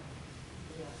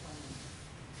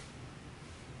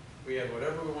 we had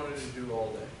whatever we wanted to do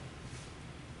all day.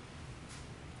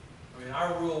 I mean,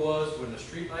 our rule was when the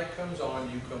street light comes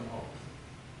on, you come home.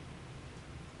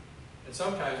 And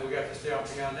sometimes we got to stay out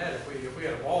beyond that. If we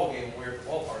had a ball game when we were at the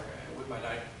ballpark, we might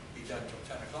not be done until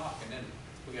 10 o'clock, and then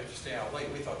we got to stay out late.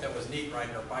 We thought that was neat,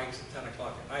 riding our bikes at 10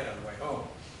 o'clock at night on the way home.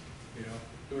 You know,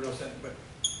 doing those things. But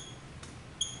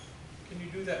can you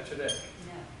do that today?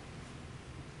 No.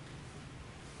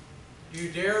 Do you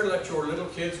dare let your little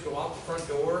kids go out the front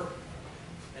door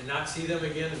and not see them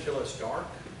again until it's dark?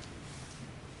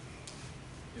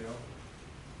 You know?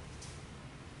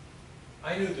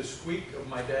 I knew the squeak of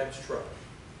my dad's truck.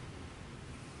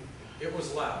 It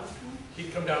was loud.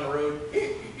 He'd come down the road.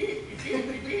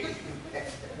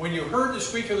 When you heard the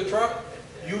squeak of the truck,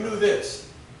 you knew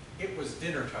this. It was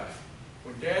dinner time.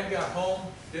 When Dad got home,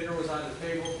 dinner was on the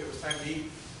table, it was time to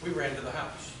eat, we ran to the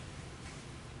house.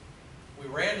 We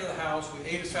ran to the house, we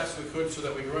ate as fast as we could so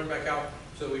that we could run back out,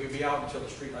 so that we could be out until the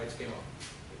street lights came on.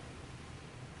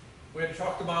 We had to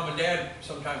talk to Mom and Dad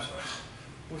sometimes.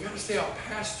 We got to stay out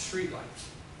past the street lights.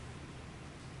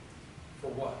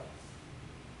 For what?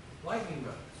 Lightning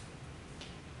bugs.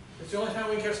 It's the only time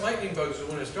we can catch lightning bugs is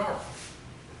when it's dark.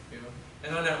 You know?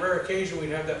 And on that rare occasion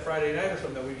we'd have that Friday night or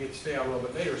something that we'd get to stay out a little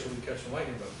bit later so we'd catch some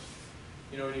lightning bugs.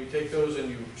 You know, and you take those and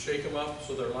you shake them up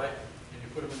so they're light, and you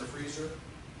put them in the freezer.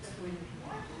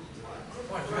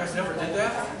 What, you guys never did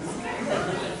that?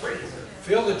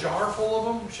 Fill the jar full of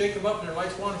them, shake them up, and their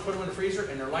lights go on, put them in the freezer,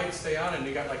 and their lights stay on, and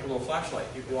you got like a little flashlight.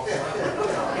 You can walk around.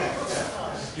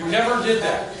 You never did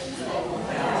that. Oh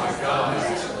my God.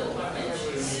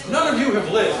 None of you have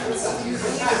lived.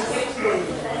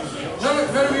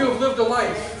 None of you have lived a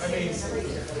life. I mean,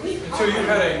 until you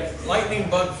had a lightning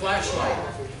bug flashlight.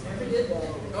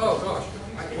 Oh gosh.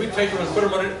 We'd take them and put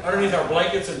them underneath our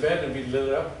blankets in bed and we'd lit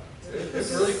it up.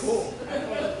 It's really cool.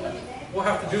 We'll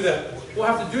have to do that. We'll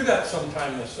have to do that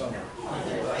sometime this summer.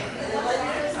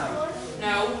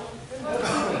 No.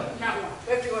 No.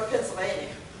 We have to go to Pennsylvania.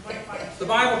 The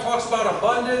Bible talks about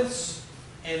abundance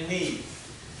and need.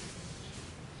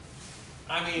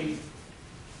 I mean,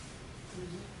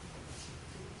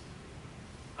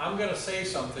 I'm going to say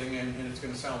something and it's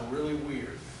going to sound really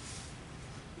weird.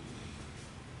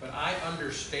 I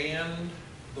understand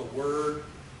the word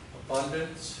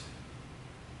abundance,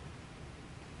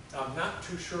 I'm not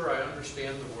too sure I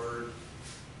understand the word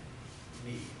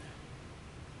need.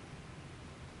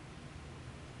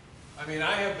 I mean,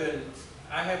 I have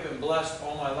been blessed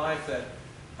all my life that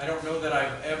I don't know that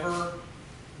I've ever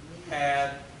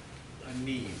had a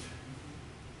need.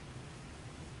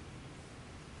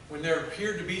 When there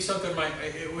appeared to be something,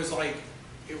 it was like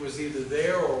it was either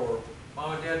there or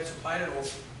mom and dad supplied it, or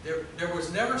there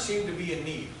was never seemed to be a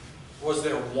need. Was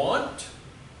there want?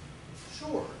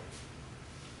 Sure.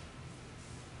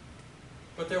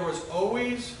 But there was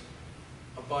always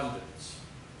abundance.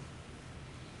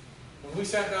 When we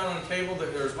sat down on a table,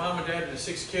 there was mom and dad and the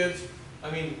 6 kids.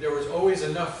 I mean, there was always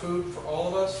enough food for all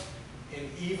of us, and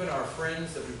even our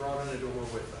friends that we brought in the door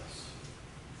with us.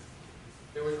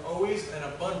 There was always an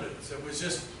abundance. It was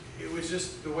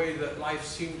just the way that life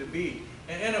seemed to be.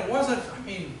 And it wasn't, I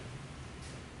mean,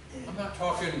 I'm not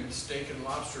talking steak and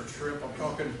lobster and shrimp. I'm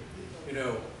talking, you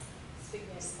know,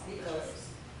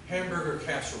 hamburger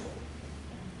casserole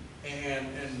and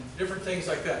different things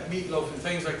like that, meatloaf and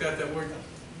things like that that were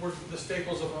the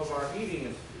staples of our eating.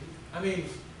 And I mean,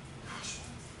 gosh,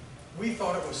 we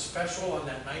thought it was special on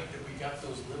that night that we got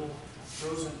those little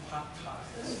frozen pot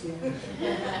pies.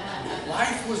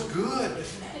 Life was good.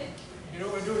 You know,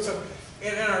 we're doing something.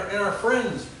 And our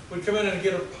friends would come in and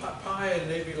get a pot pie and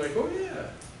they'd be like, oh yeah.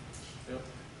 You know,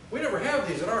 we never have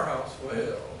these at our house.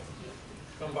 Well,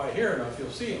 come by here enough,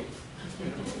 you'll see them. You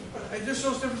know? And just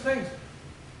those different things.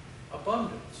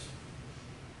 Abundance.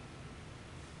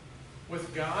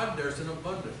 With God, there's an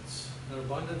abundance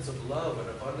of love, an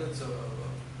abundance of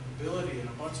ability, and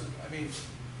a bunch of, I mean,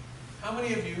 how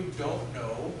many of you don't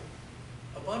know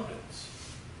abundance?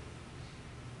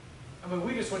 I mean,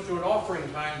 we just went through an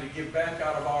offering time to give back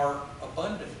out of our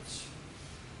abundance.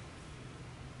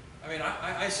 I mean,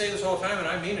 I say this all the time, and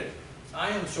I mean it. I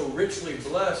am so richly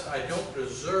blessed, I don't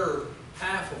deserve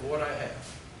half of what I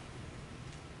have.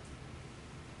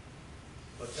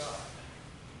 But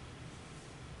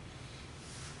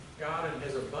God in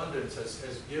His abundance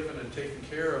has given and taken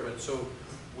care of it so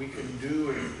we can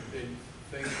do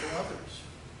things for others.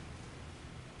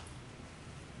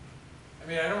 I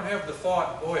mean, I don't have the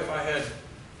thought, boy, if I had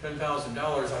 $10,000,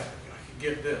 I could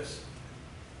get this.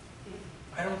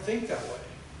 I don't think that way.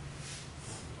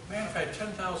 But man, if I had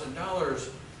 $10,000,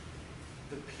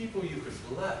 the people you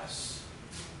could bless,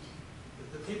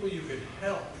 the people you could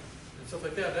help, and stuff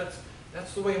like that,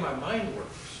 that's the way my mind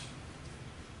works.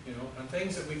 You know, and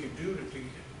things that we could do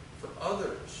for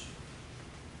others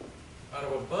out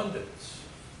of abundance.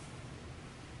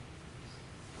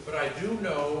 But I do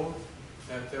know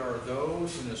that there are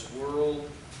those in this world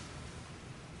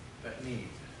that need.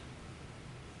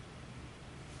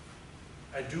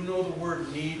 I do know the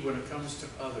word need when it comes to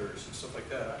others and stuff like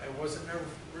that. It wasn't never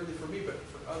really for me, but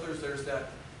for others there's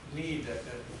that need, that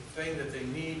thing that they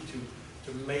need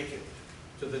to make it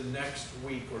to the next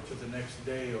week or to the next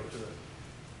day or to the,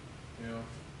 you know.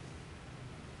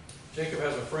 Jacob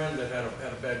has a friend that had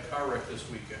a bad car wreck this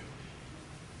weekend.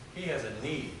 He has a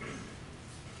need.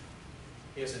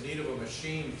 He has a need of a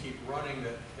machine to keep running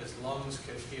that his lungs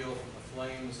can heal from the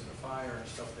flames and the fire and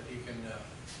stuff, that he can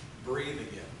breathe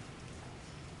again.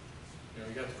 You know,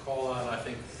 he got the call on, I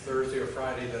think, Thursday or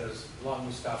Friday that his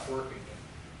lungs stopped working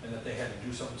and that they had to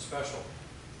do something special.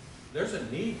 There's a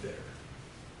need there.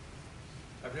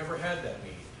 I've never had that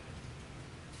need,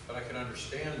 but I can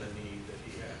understand the need that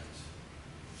he has.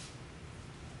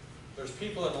 There's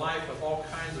people in life with all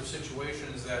kinds of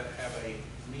situations that have a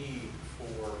need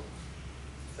for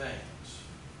things.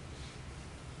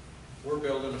 We're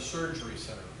building a surgery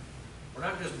center. We're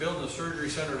not just building a surgery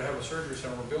center to have a surgery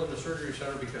center. We're building a surgery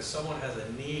center because someone has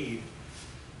a need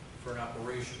for an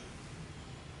operation.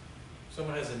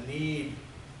 Someone has a need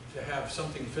to have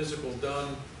something physical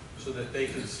done so that they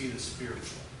can see the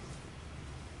spiritual.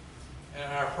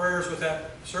 And our prayers with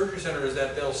that surgery center is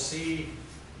that they'll see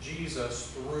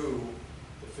Jesus through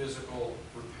the physical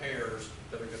repairs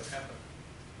that are going to happen.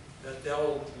 That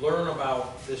they'll learn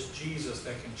about this Jesus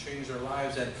that can change their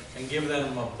lives and give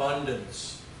them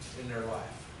abundance in their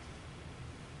life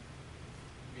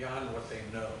beyond what they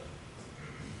know.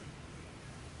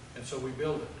 And so we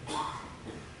build it.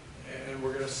 And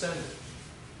we're going to send it.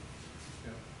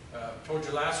 You know, told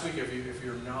you last week, if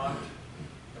you're not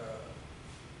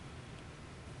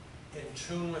in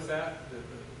tune with that,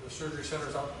 the surgery center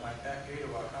is out my back gate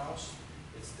of our house.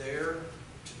 It's there.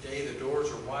 Today the doors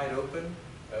are wide open.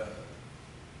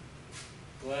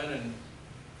 Glenn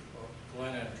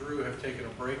and Drew have taken a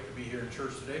break to be here in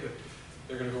church today, but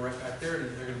they're going to go right back there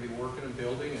and they're going to be working and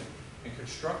building and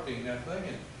constructing that thing.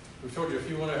 We told you if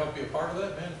you want to help be a part of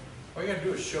that, man, all you got to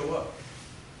do is show up.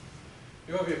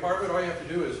 You want to be a part of it, all you have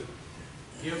to do is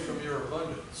give from your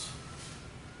abundance.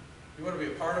 You want to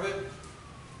be a part of it?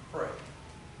 Pray.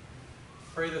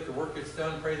 Pray that the work gets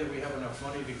done. Pray that we have enough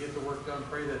money to get the work done.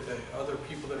 Pray that the other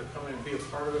people that are coming and be a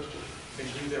part of it can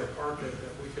do their part, that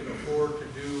we can afford to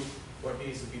do what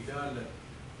needs to be done, that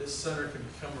this center can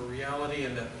become a reality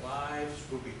and that lives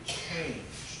will be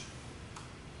changed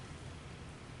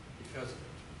because of it.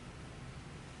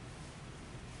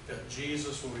 That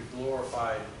Jesus will be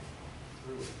glorified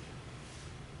through it.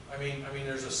 I mean,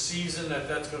 there's a season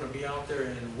that's going to be out there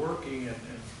and working, and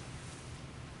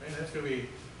man, that's going to be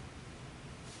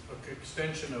an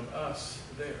extension of us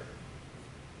there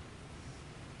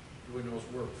doing those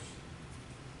works.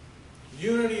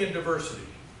 Unity and diversity.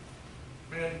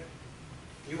 Man,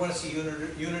 you want to see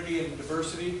unity and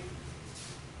diversity?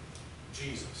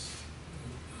 Jesus.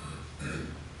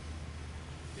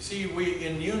 You see,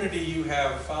 in unity you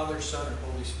have Father, Son, and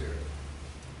Holy Spirit.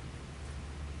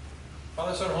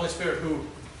 Father, Son, and Holy Spirit who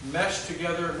mesh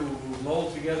together, who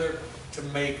mold together to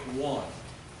make one.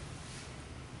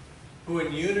 Who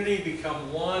in unity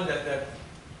become one, that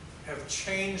have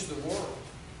changed the world.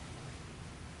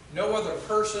 No other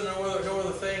person, no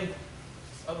other thing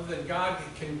other than God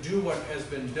can do what has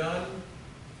been done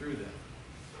through them.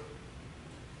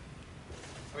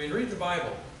 I mean, read the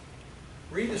Bible.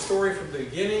 Read the story from the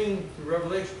beginning to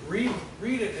Revelation. Read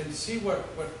it and see what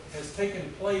has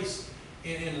taken place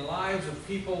in lives of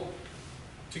people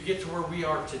to get to where we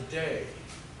are today.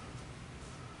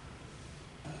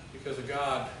 Because of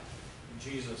God,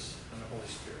 Jesus, and the Holy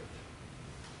Spirit.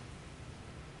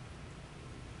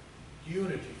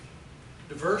 Unity.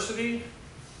 Diversity,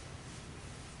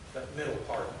 that middle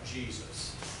part,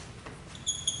 Jesus.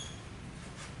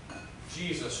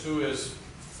 Jesus, who is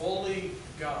fully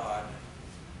God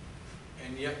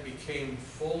and yet became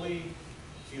fully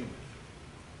human.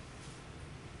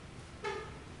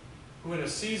 Who in a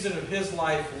season of his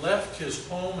life left his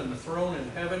home and the throne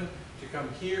in heaven to come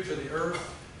here to the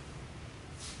earth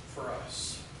for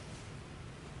us.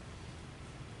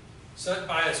 Sent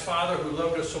by his Father who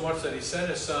loved us so much that he sent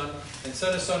his Son, and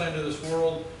sent his Son into this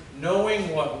world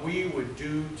knowing what we would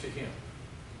do to him.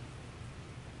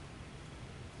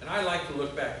 And I like to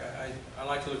look back. I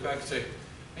like to look back and say,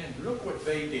 man, look what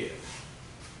they did.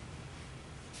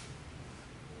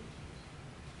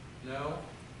 No,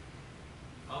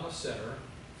 I'm a sinner.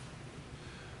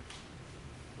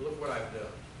 Look what I've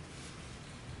done.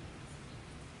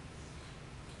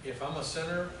 If I'm a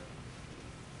sinner,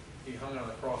 he hung on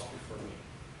the cross before me.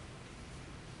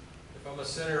 If I'm a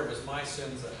sinner, it was my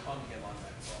sins that hung him on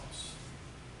that cross.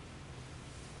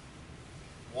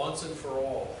 Once and for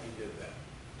all, he did that.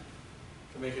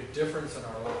 To make a difference in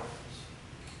our lives.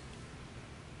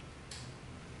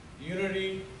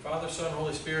 Unity, Father, Son,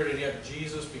 Holy Spirit, and yet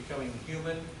Jesus becoming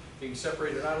human, being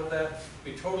separated out of that,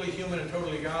 be totally human and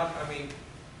totally God. I mean,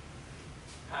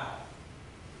 how?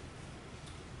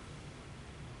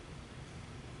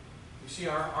 You see,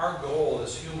 our goal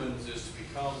as humans is to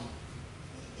become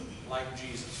like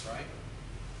Jesus, right?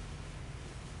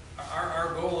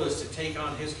 Our goal is to take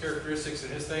on his characteristics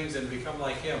and his things and become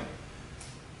like him.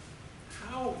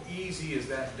 How easy is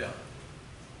that done?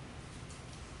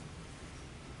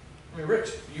 I mean, Rich,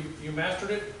 you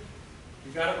mastered it?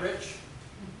 You got it, Rich?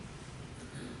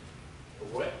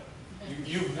 What?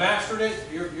 You've mastered it?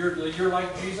 You're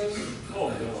like Jesus? Oh,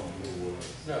 no.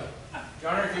 No.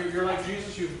 John, you're like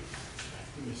Jesus?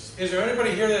 Is there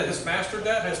anybody here that has mastered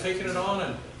that, has taken it on?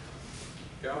 And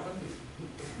Calvin?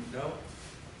 No?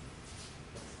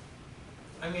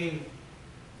 I mean,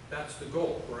 that's the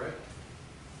goal, correct?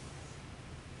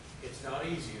 It's not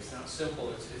easy. It's not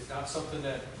simple. It's not something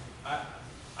that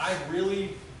I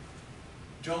really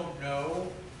don't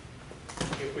know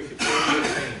if we could truly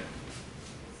attain it.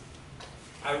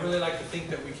 I really like to think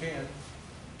that we can.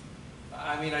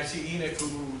 I mean, I see Enoch,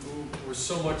 who was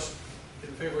so much in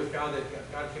favor with God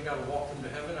that God came down and walked him to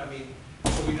heaven. I mean,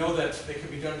 so we know that they can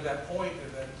be done to that point.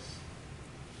 And that,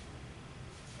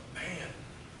 man,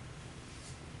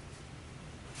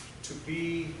 to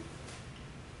be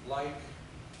like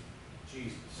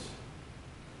Jesus.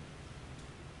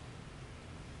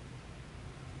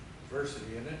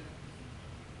 Diversity, isn't it?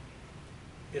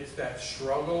 It's that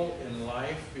struggle in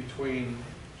life between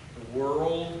the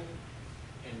world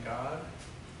and God.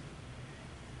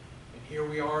 And here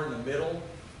we are in the middle,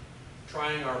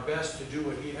 trying our best to do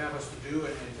what he'd have us to do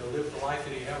and to live the life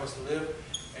that he'd have us to live.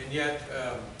 And yet,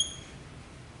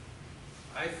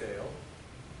 I fail.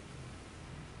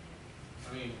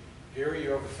 I mean, Gary,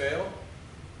 you ever fail?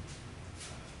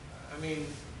 I mean,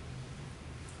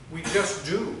 we just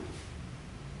do.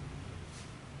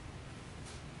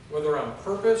 whether on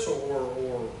purpose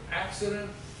or accident,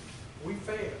 we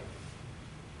fail.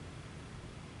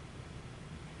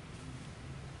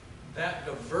 That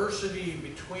diversity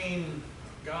between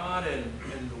God and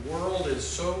the world is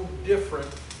so different,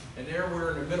 and there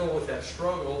we're in the middle with that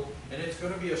struggle, and it's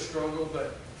going to be a struggle,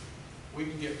 but we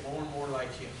can get more and more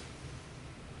like Him.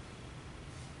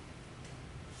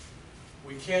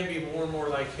 We can be more and more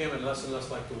like Him and less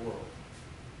like the world.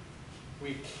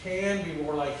 We can be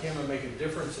more like Him and make a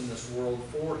difference in this world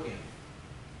for Him.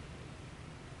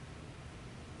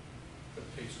 But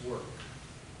it takes work.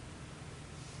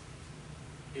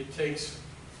 It takes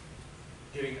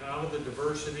getting out of the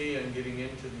diversity and getting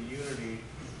into the unity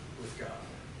with God.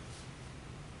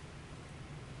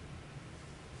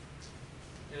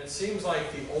 And it seems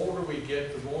like the older we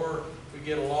get, the more we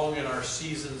get along in our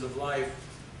seasons of life,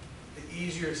 the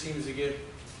easier it seems to get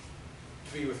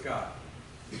to be with God.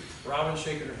 Robin's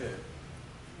shaking her head.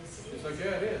 It's like,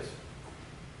 yeah, it is.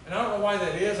 And I don't know why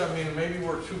that is. I mean, maybe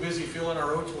we're too busy feeling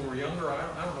our oats when we're younger.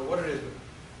 I don't know what it is.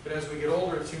 But as we get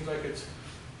older, it seems like it's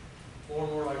more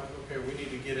and more like, okay, we need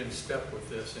to get in step with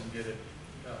this and get it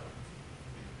done.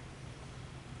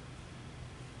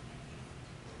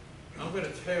 I'm going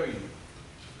to tell you,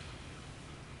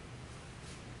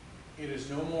 it is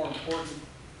no more important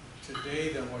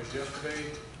today than it was yesterday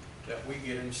that we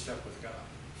get in step with God.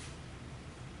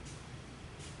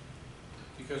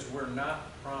 Because we're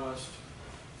not promised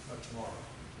a tomorrow.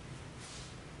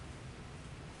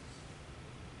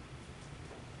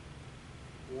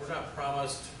 We're not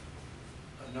promised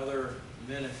another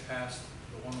minute past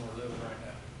the one we're living right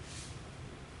now.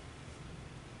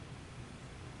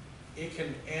 It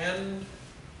can end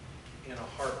in a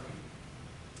heartbeat.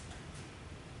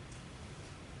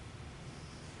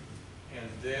 And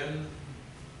then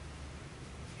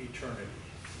eternity.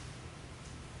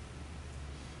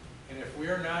 And if we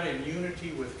are not in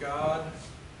unity with God,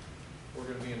 we're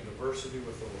going to be in diversity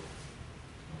with the world.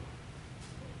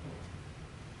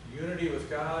 Unity with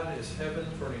God is heaven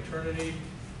for an eternity.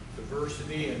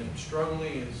 Diversity and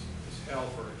struggling is hell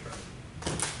for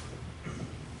eternity.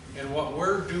 And what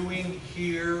we're doing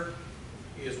here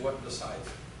is what decides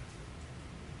it.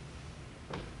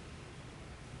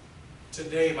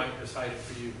 Today might decide it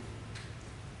for you.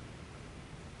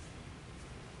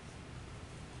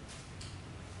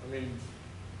 I mean,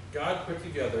 God put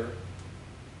together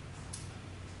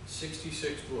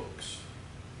 66 books,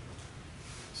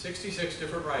 66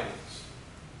 different writings.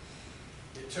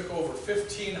 It took over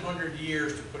 1,500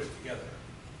 years to put it together.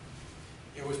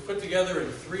 It was put together in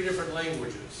 3 different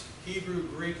languages, Hebrew,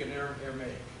 Greek, and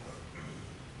Aramaic.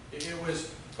 It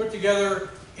was put together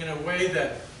in a way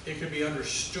that it could be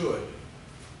understood.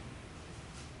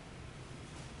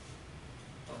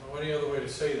 I don't know any other way to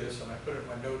say this, and I put it in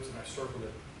my notes and I circled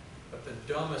it, but the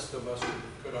dumbest of us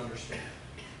could understand.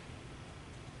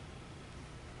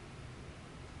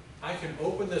 I can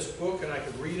open this book and I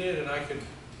can read it and I can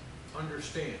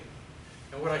understand.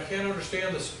 And what I can't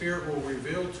understand, the Spirit will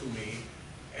reveal to me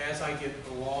as I get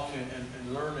along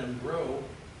and learn and grow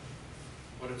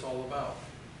what it's all about.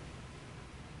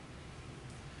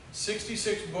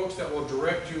 66 books that will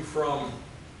direct you from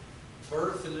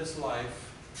birth in this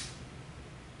life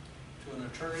to an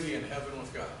eternity in heaven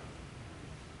with God,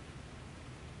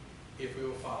 if we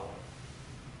will follow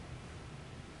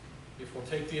it. If we'll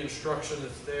take the instruction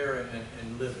that's there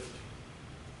and live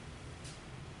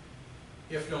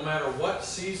it. If no matter what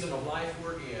season of life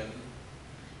we're in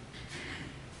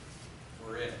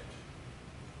it.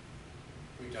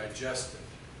 We digest it.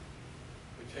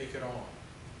 We take it on.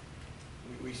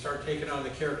 We start taking on the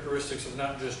characteristics of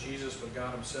not just Jesus, but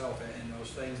God Himself and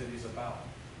those things that He's about.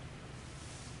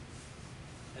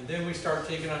 And then we start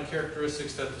taking on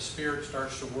characteristics that the Spirit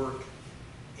starts to work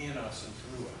in us and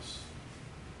through us.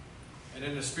 And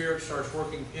then the Spirit starts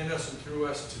working in us and through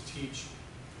us to teach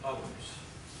others.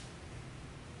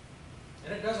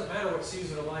 And it doesn't matter what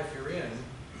season of life you're in,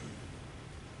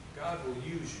 God will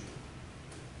use you.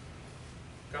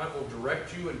 God will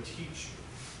direct you and teach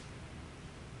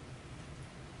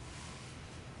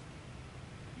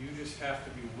you. You just have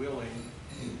to be willing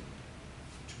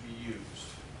to be used.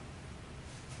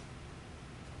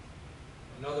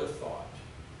 Another thought.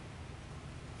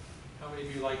 How many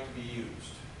of you like to be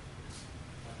used?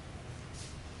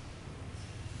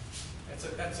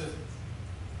 That's a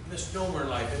misnomer in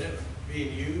life, isn't it?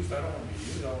 Being used. I don't want to be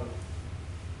used.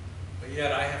 But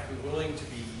yet I have to be willing to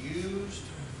be used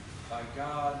by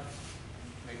God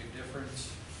to make a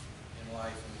difference in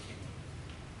life and the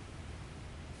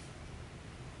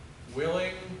kingdom.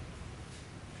 Willing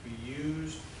to be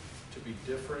used to be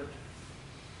different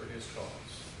for His cause.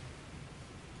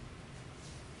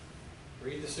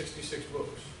 Read the 66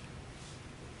 books.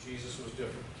 Jesus was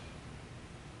different.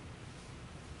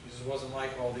 Jesus wasn't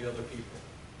like all the other people.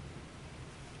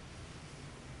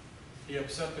 He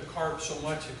upset the cart so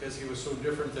much because he was so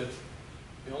different that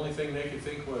the only thing they could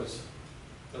think was,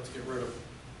 let's get rid of him.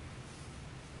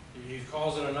 He's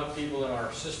causing enough people in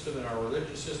our system, in our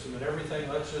religious system and everything,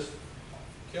 let's just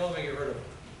kill him and get rid of him.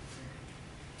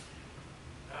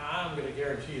 I'm going to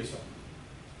guarantee you something.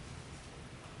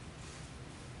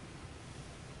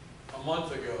 A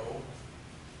month ago,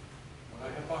 when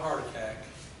I had my heart attack,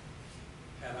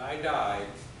 had I died,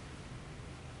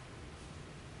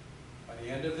 by the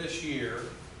end of this year,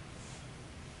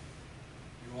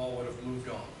 you all would have moved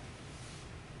on.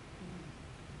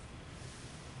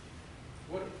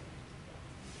 Would have.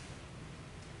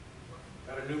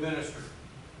 Got a new minister.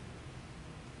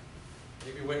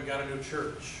 Maybe went and got a new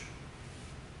church.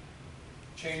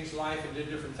 Changed life and did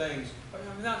different things.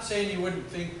 I'm not saying you wouldn't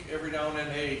think every now and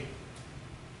then, hey,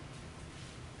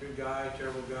 good guy,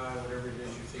 terrible guy, whatever it is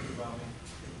you think about me.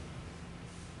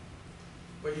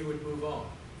 But you would move on.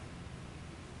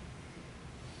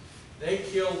 They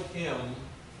killed him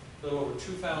a little over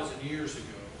 2,000 years ago,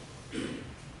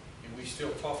 and we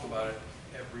still talk about it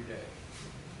every day.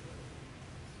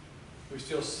 We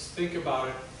still think about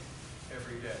it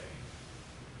every day.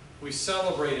 We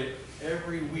celebrate it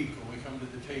every week when we come to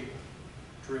the table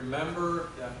to remember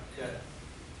that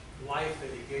life that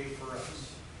he gave for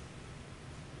us.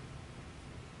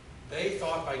 They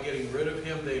thought by getting rid of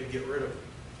him, they'd get rid of him.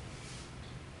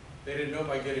 They didn't know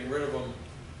by getting rid of him,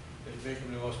 they'd make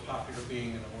him the most popular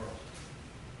being in the world.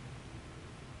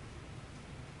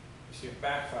 You see, it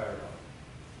backfired on them.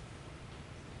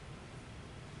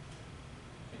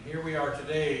 And here we are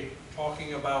today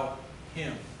talking about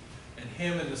him, and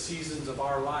him in the seasons of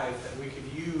our life that we can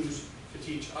use to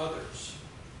teach others.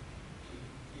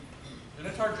 And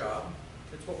it's our job.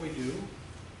 It's what we do.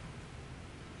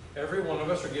 Every one of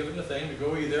us are given the thing to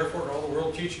go ye therefore to all the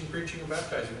world, teaching, preaching, and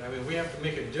baptizing. I mean, we have to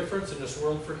make a difference in this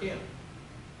world for him.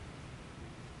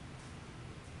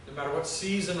 No matter what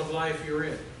season of life you're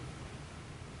in.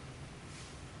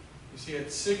 You see,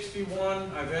 at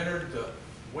 61, I've entered the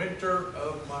winter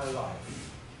of my life.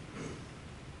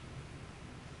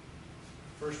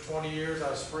 First 20 years I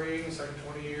was spring, second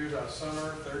 20 years I was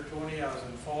summer, third 20 I was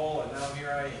in fall, and now here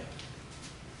I am.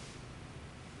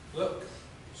 Look,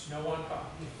 snow on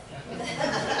top.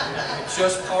 It's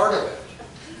just part of it.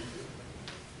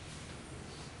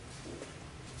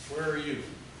 Where are you?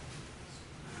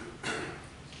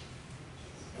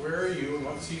 Where are you in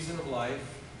what season of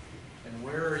life? And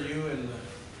where are you in the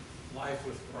life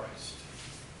with Christ?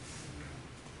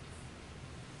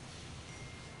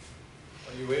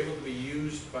 Are you able to be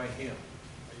used by him?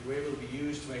 Are you able to be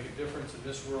used to make a difference in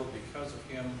this world because of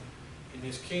him, in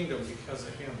his kingdom because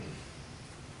of him,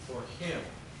 for him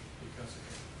because of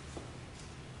him?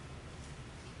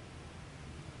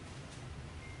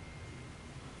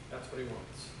 That's what he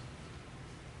wants.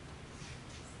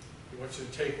 He wants you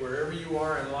to take wherever you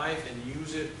are in life and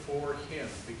use it for him,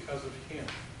 because of him,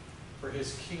 for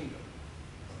his kingdom,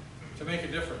 to make a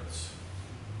difference.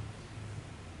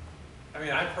 I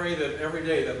mean, I pray that every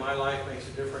day that my life makes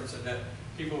a difference and that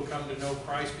people come to know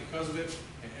Christ because of it,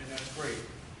 and that's great.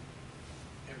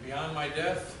 And beyond my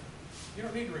death, you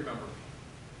don't need to remember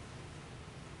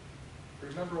me.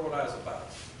 Remember what I was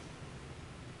about.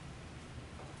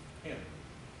 Him.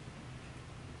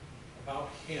 About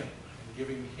him, and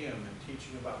giving him, and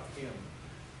teaching about him.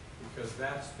 Because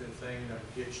that's the thing that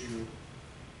gets you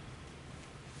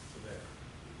to there.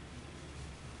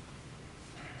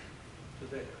 To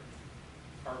there.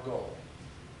 Our goal.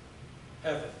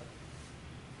 Heaven.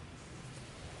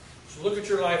 So look at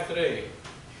your life today.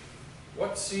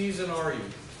 What season are you?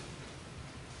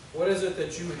 What is it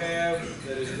that you have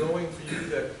that is going for you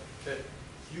that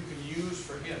you can use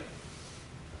for him?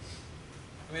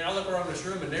 I mean, I look around this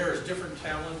room and there is different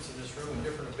talents in this room and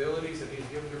different abilities that he's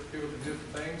given different people to do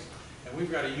different things. And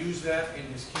we've got to use that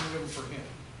in his kingdom for him.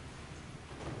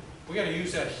 We've got to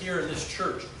use that here in this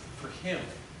church for him.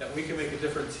 That we can make a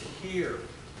difference here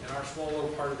in our small little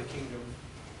part of the kingdom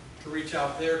to reach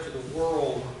out there to the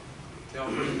world to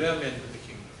help bring them into the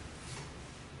kingdom.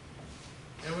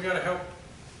 And we got to help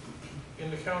in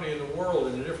the county, in the world,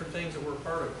 in the different things that we're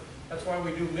part of. That's why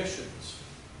we do missions.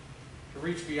 To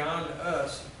reach beyond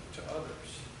us to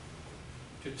others.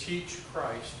 To teach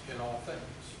Christ in all things.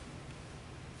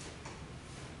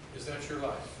 Is that your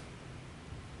life?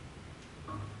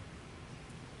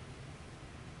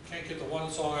 Can't get the one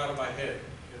song out of my head.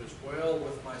 It is well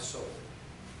with my soul.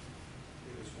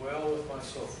 It is well with my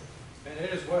soul. And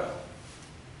it is well.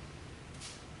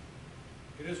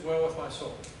 It is well with my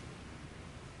soul.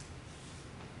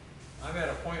 I'm at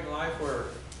a point in life where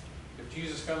if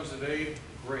Jesus comes today,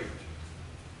 great.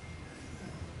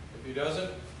 If he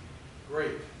doesn't,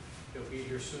 great. He'll be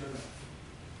here soon enough.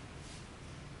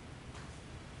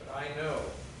 But I know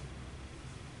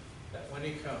that when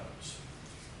he comes,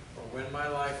 or when my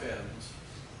life ends,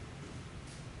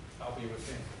 I'll be with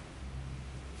him.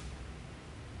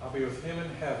 I'll be with him in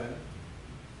heaven,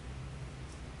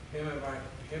 him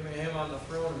on the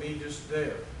throne, and me just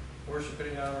there, worshiping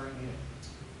and honoring him.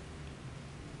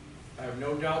 I have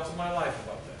no doubts in my life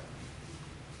about that.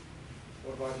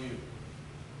 What about you?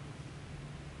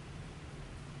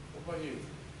 What about you?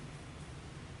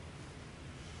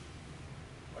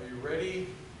 Are you ready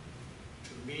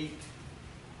to meet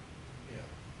him?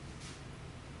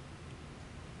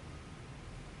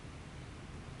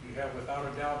 You have without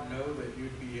a doubt know that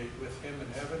you'd be with him in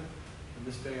heaven from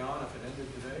this day on if it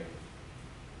ended today?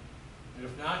 And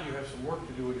if not, you have some work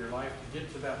to do in your life to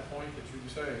get to that point that you can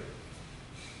say,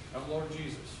 come Lord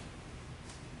Jesus.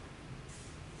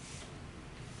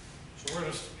 So we're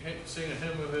going to sing a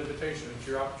hymn of invitation. It's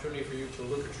your opportunity for you to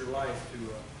look at your life, to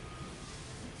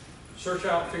search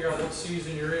out, figure out what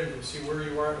season you're in, and see where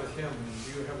you are with him. And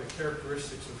do you have the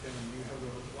characteristics of him? And do you have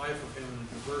the life of him, and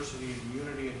the diversity and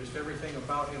unity and just everything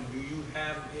about him? Do you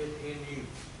have it in you?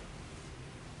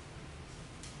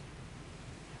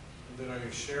 And then are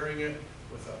you sharing it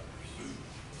with others?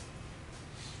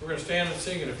 We're going to stand and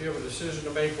sing, and if you have a decision to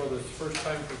make, whether it's the first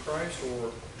time for Christ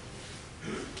or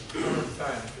 100th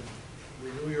time, to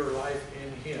renew your life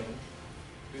in him,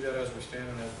 do that as we stand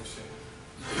and as we sing.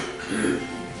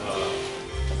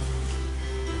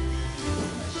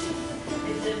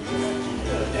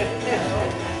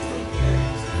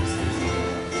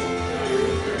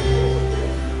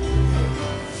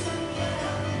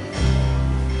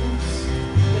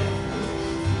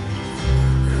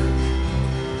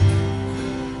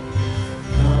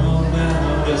 Come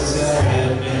out of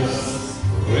sadness,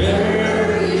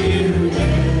 wherever you've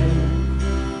been.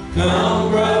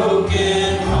 Come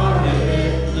broken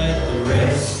hearted, let the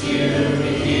rescue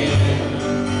begin.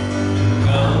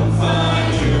 Come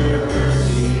find your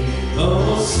mercy,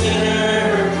 oh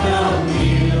sinner, come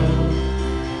heal.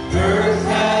 Earth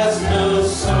has no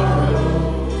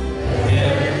sorrow that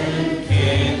heaven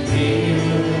can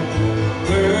heal.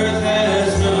 Earth has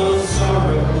no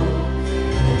sorrow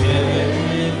that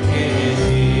heaven can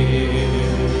heal.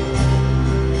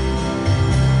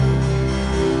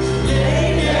 Lay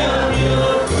down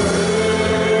your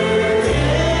burdens,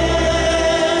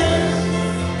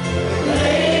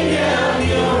 lay down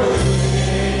your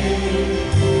pain.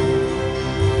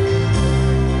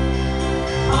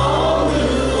 All who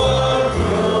are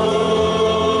broken,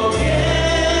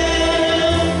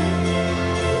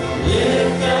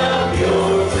 lift up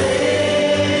your face.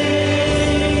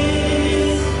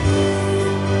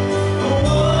 A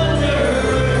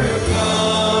wanderer,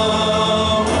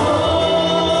 come home.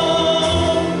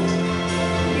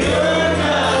 You're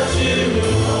not too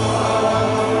far.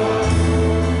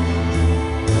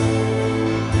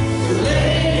 So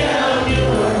lay down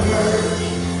your hurt,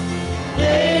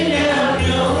 lay down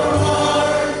your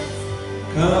heart.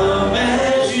 Come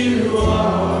as you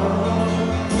are.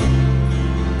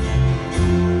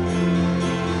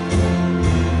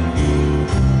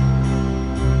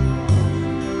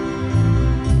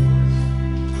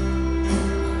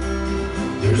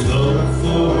 There's hope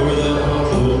for the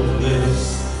hopeless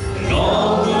and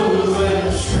all who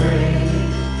have strayed.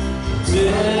 Sit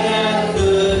at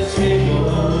the table,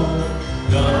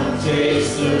 come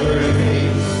taste the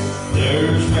grace.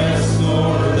 There's rest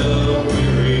for the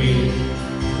weary,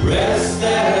 rest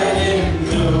that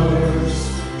endures.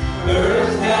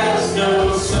 Earth has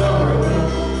no sorrow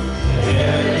that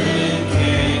heaven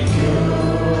can cure.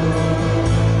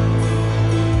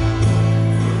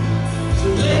 So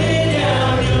lay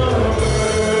down your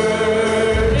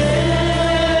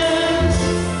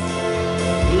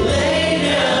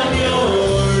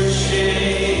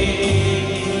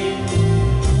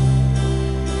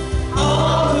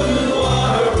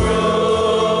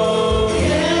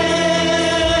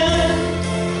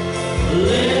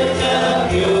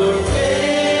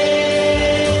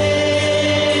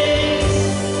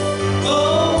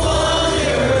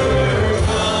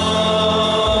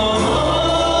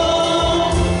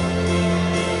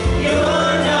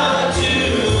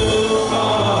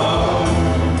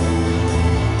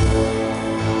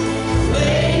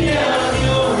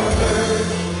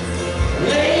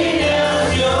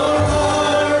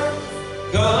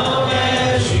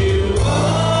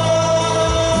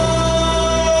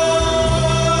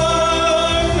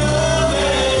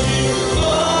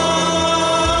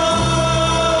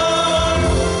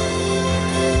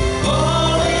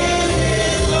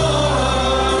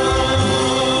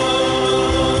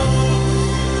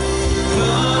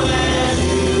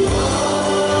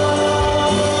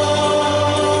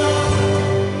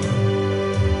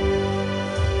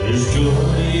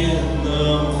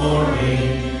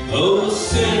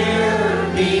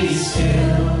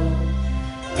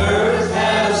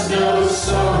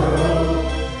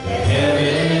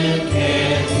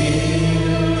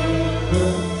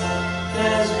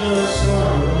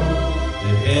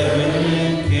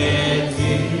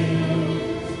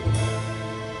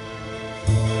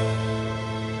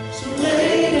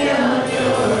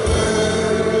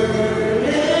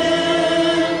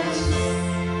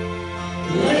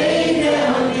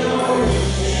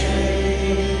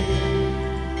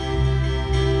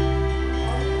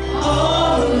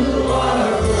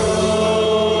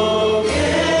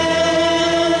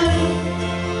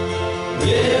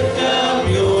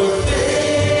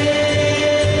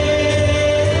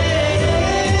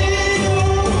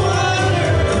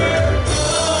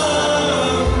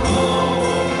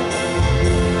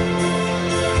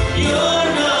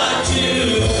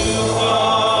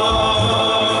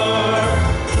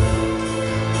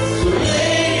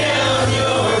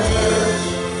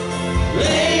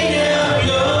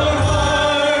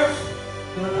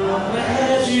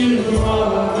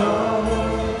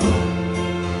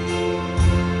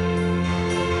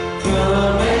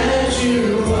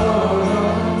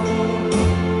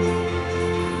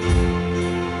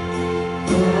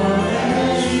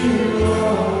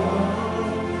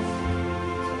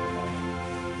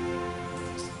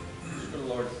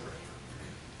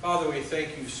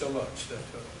so much that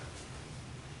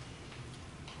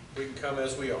we can come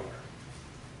as we are.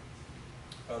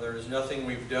 There is nothing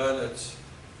we've done that's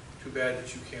too bad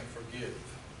that you can't forgive.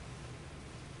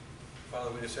 Father,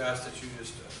 we just ask that you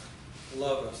just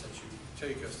love us, that you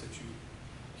take us, that you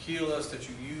heal us, that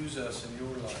you use us in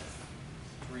your life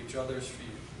to reach others for you.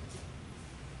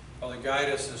 Father, guide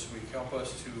us this week. Help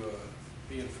us to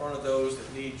be in front of those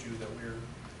that need you, that we're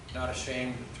not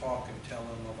ashamed to talk and tell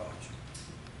them about you.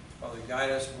 Father, guide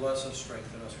us, bless us,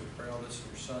 strengthen us. We pray all this in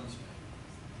your Son's name.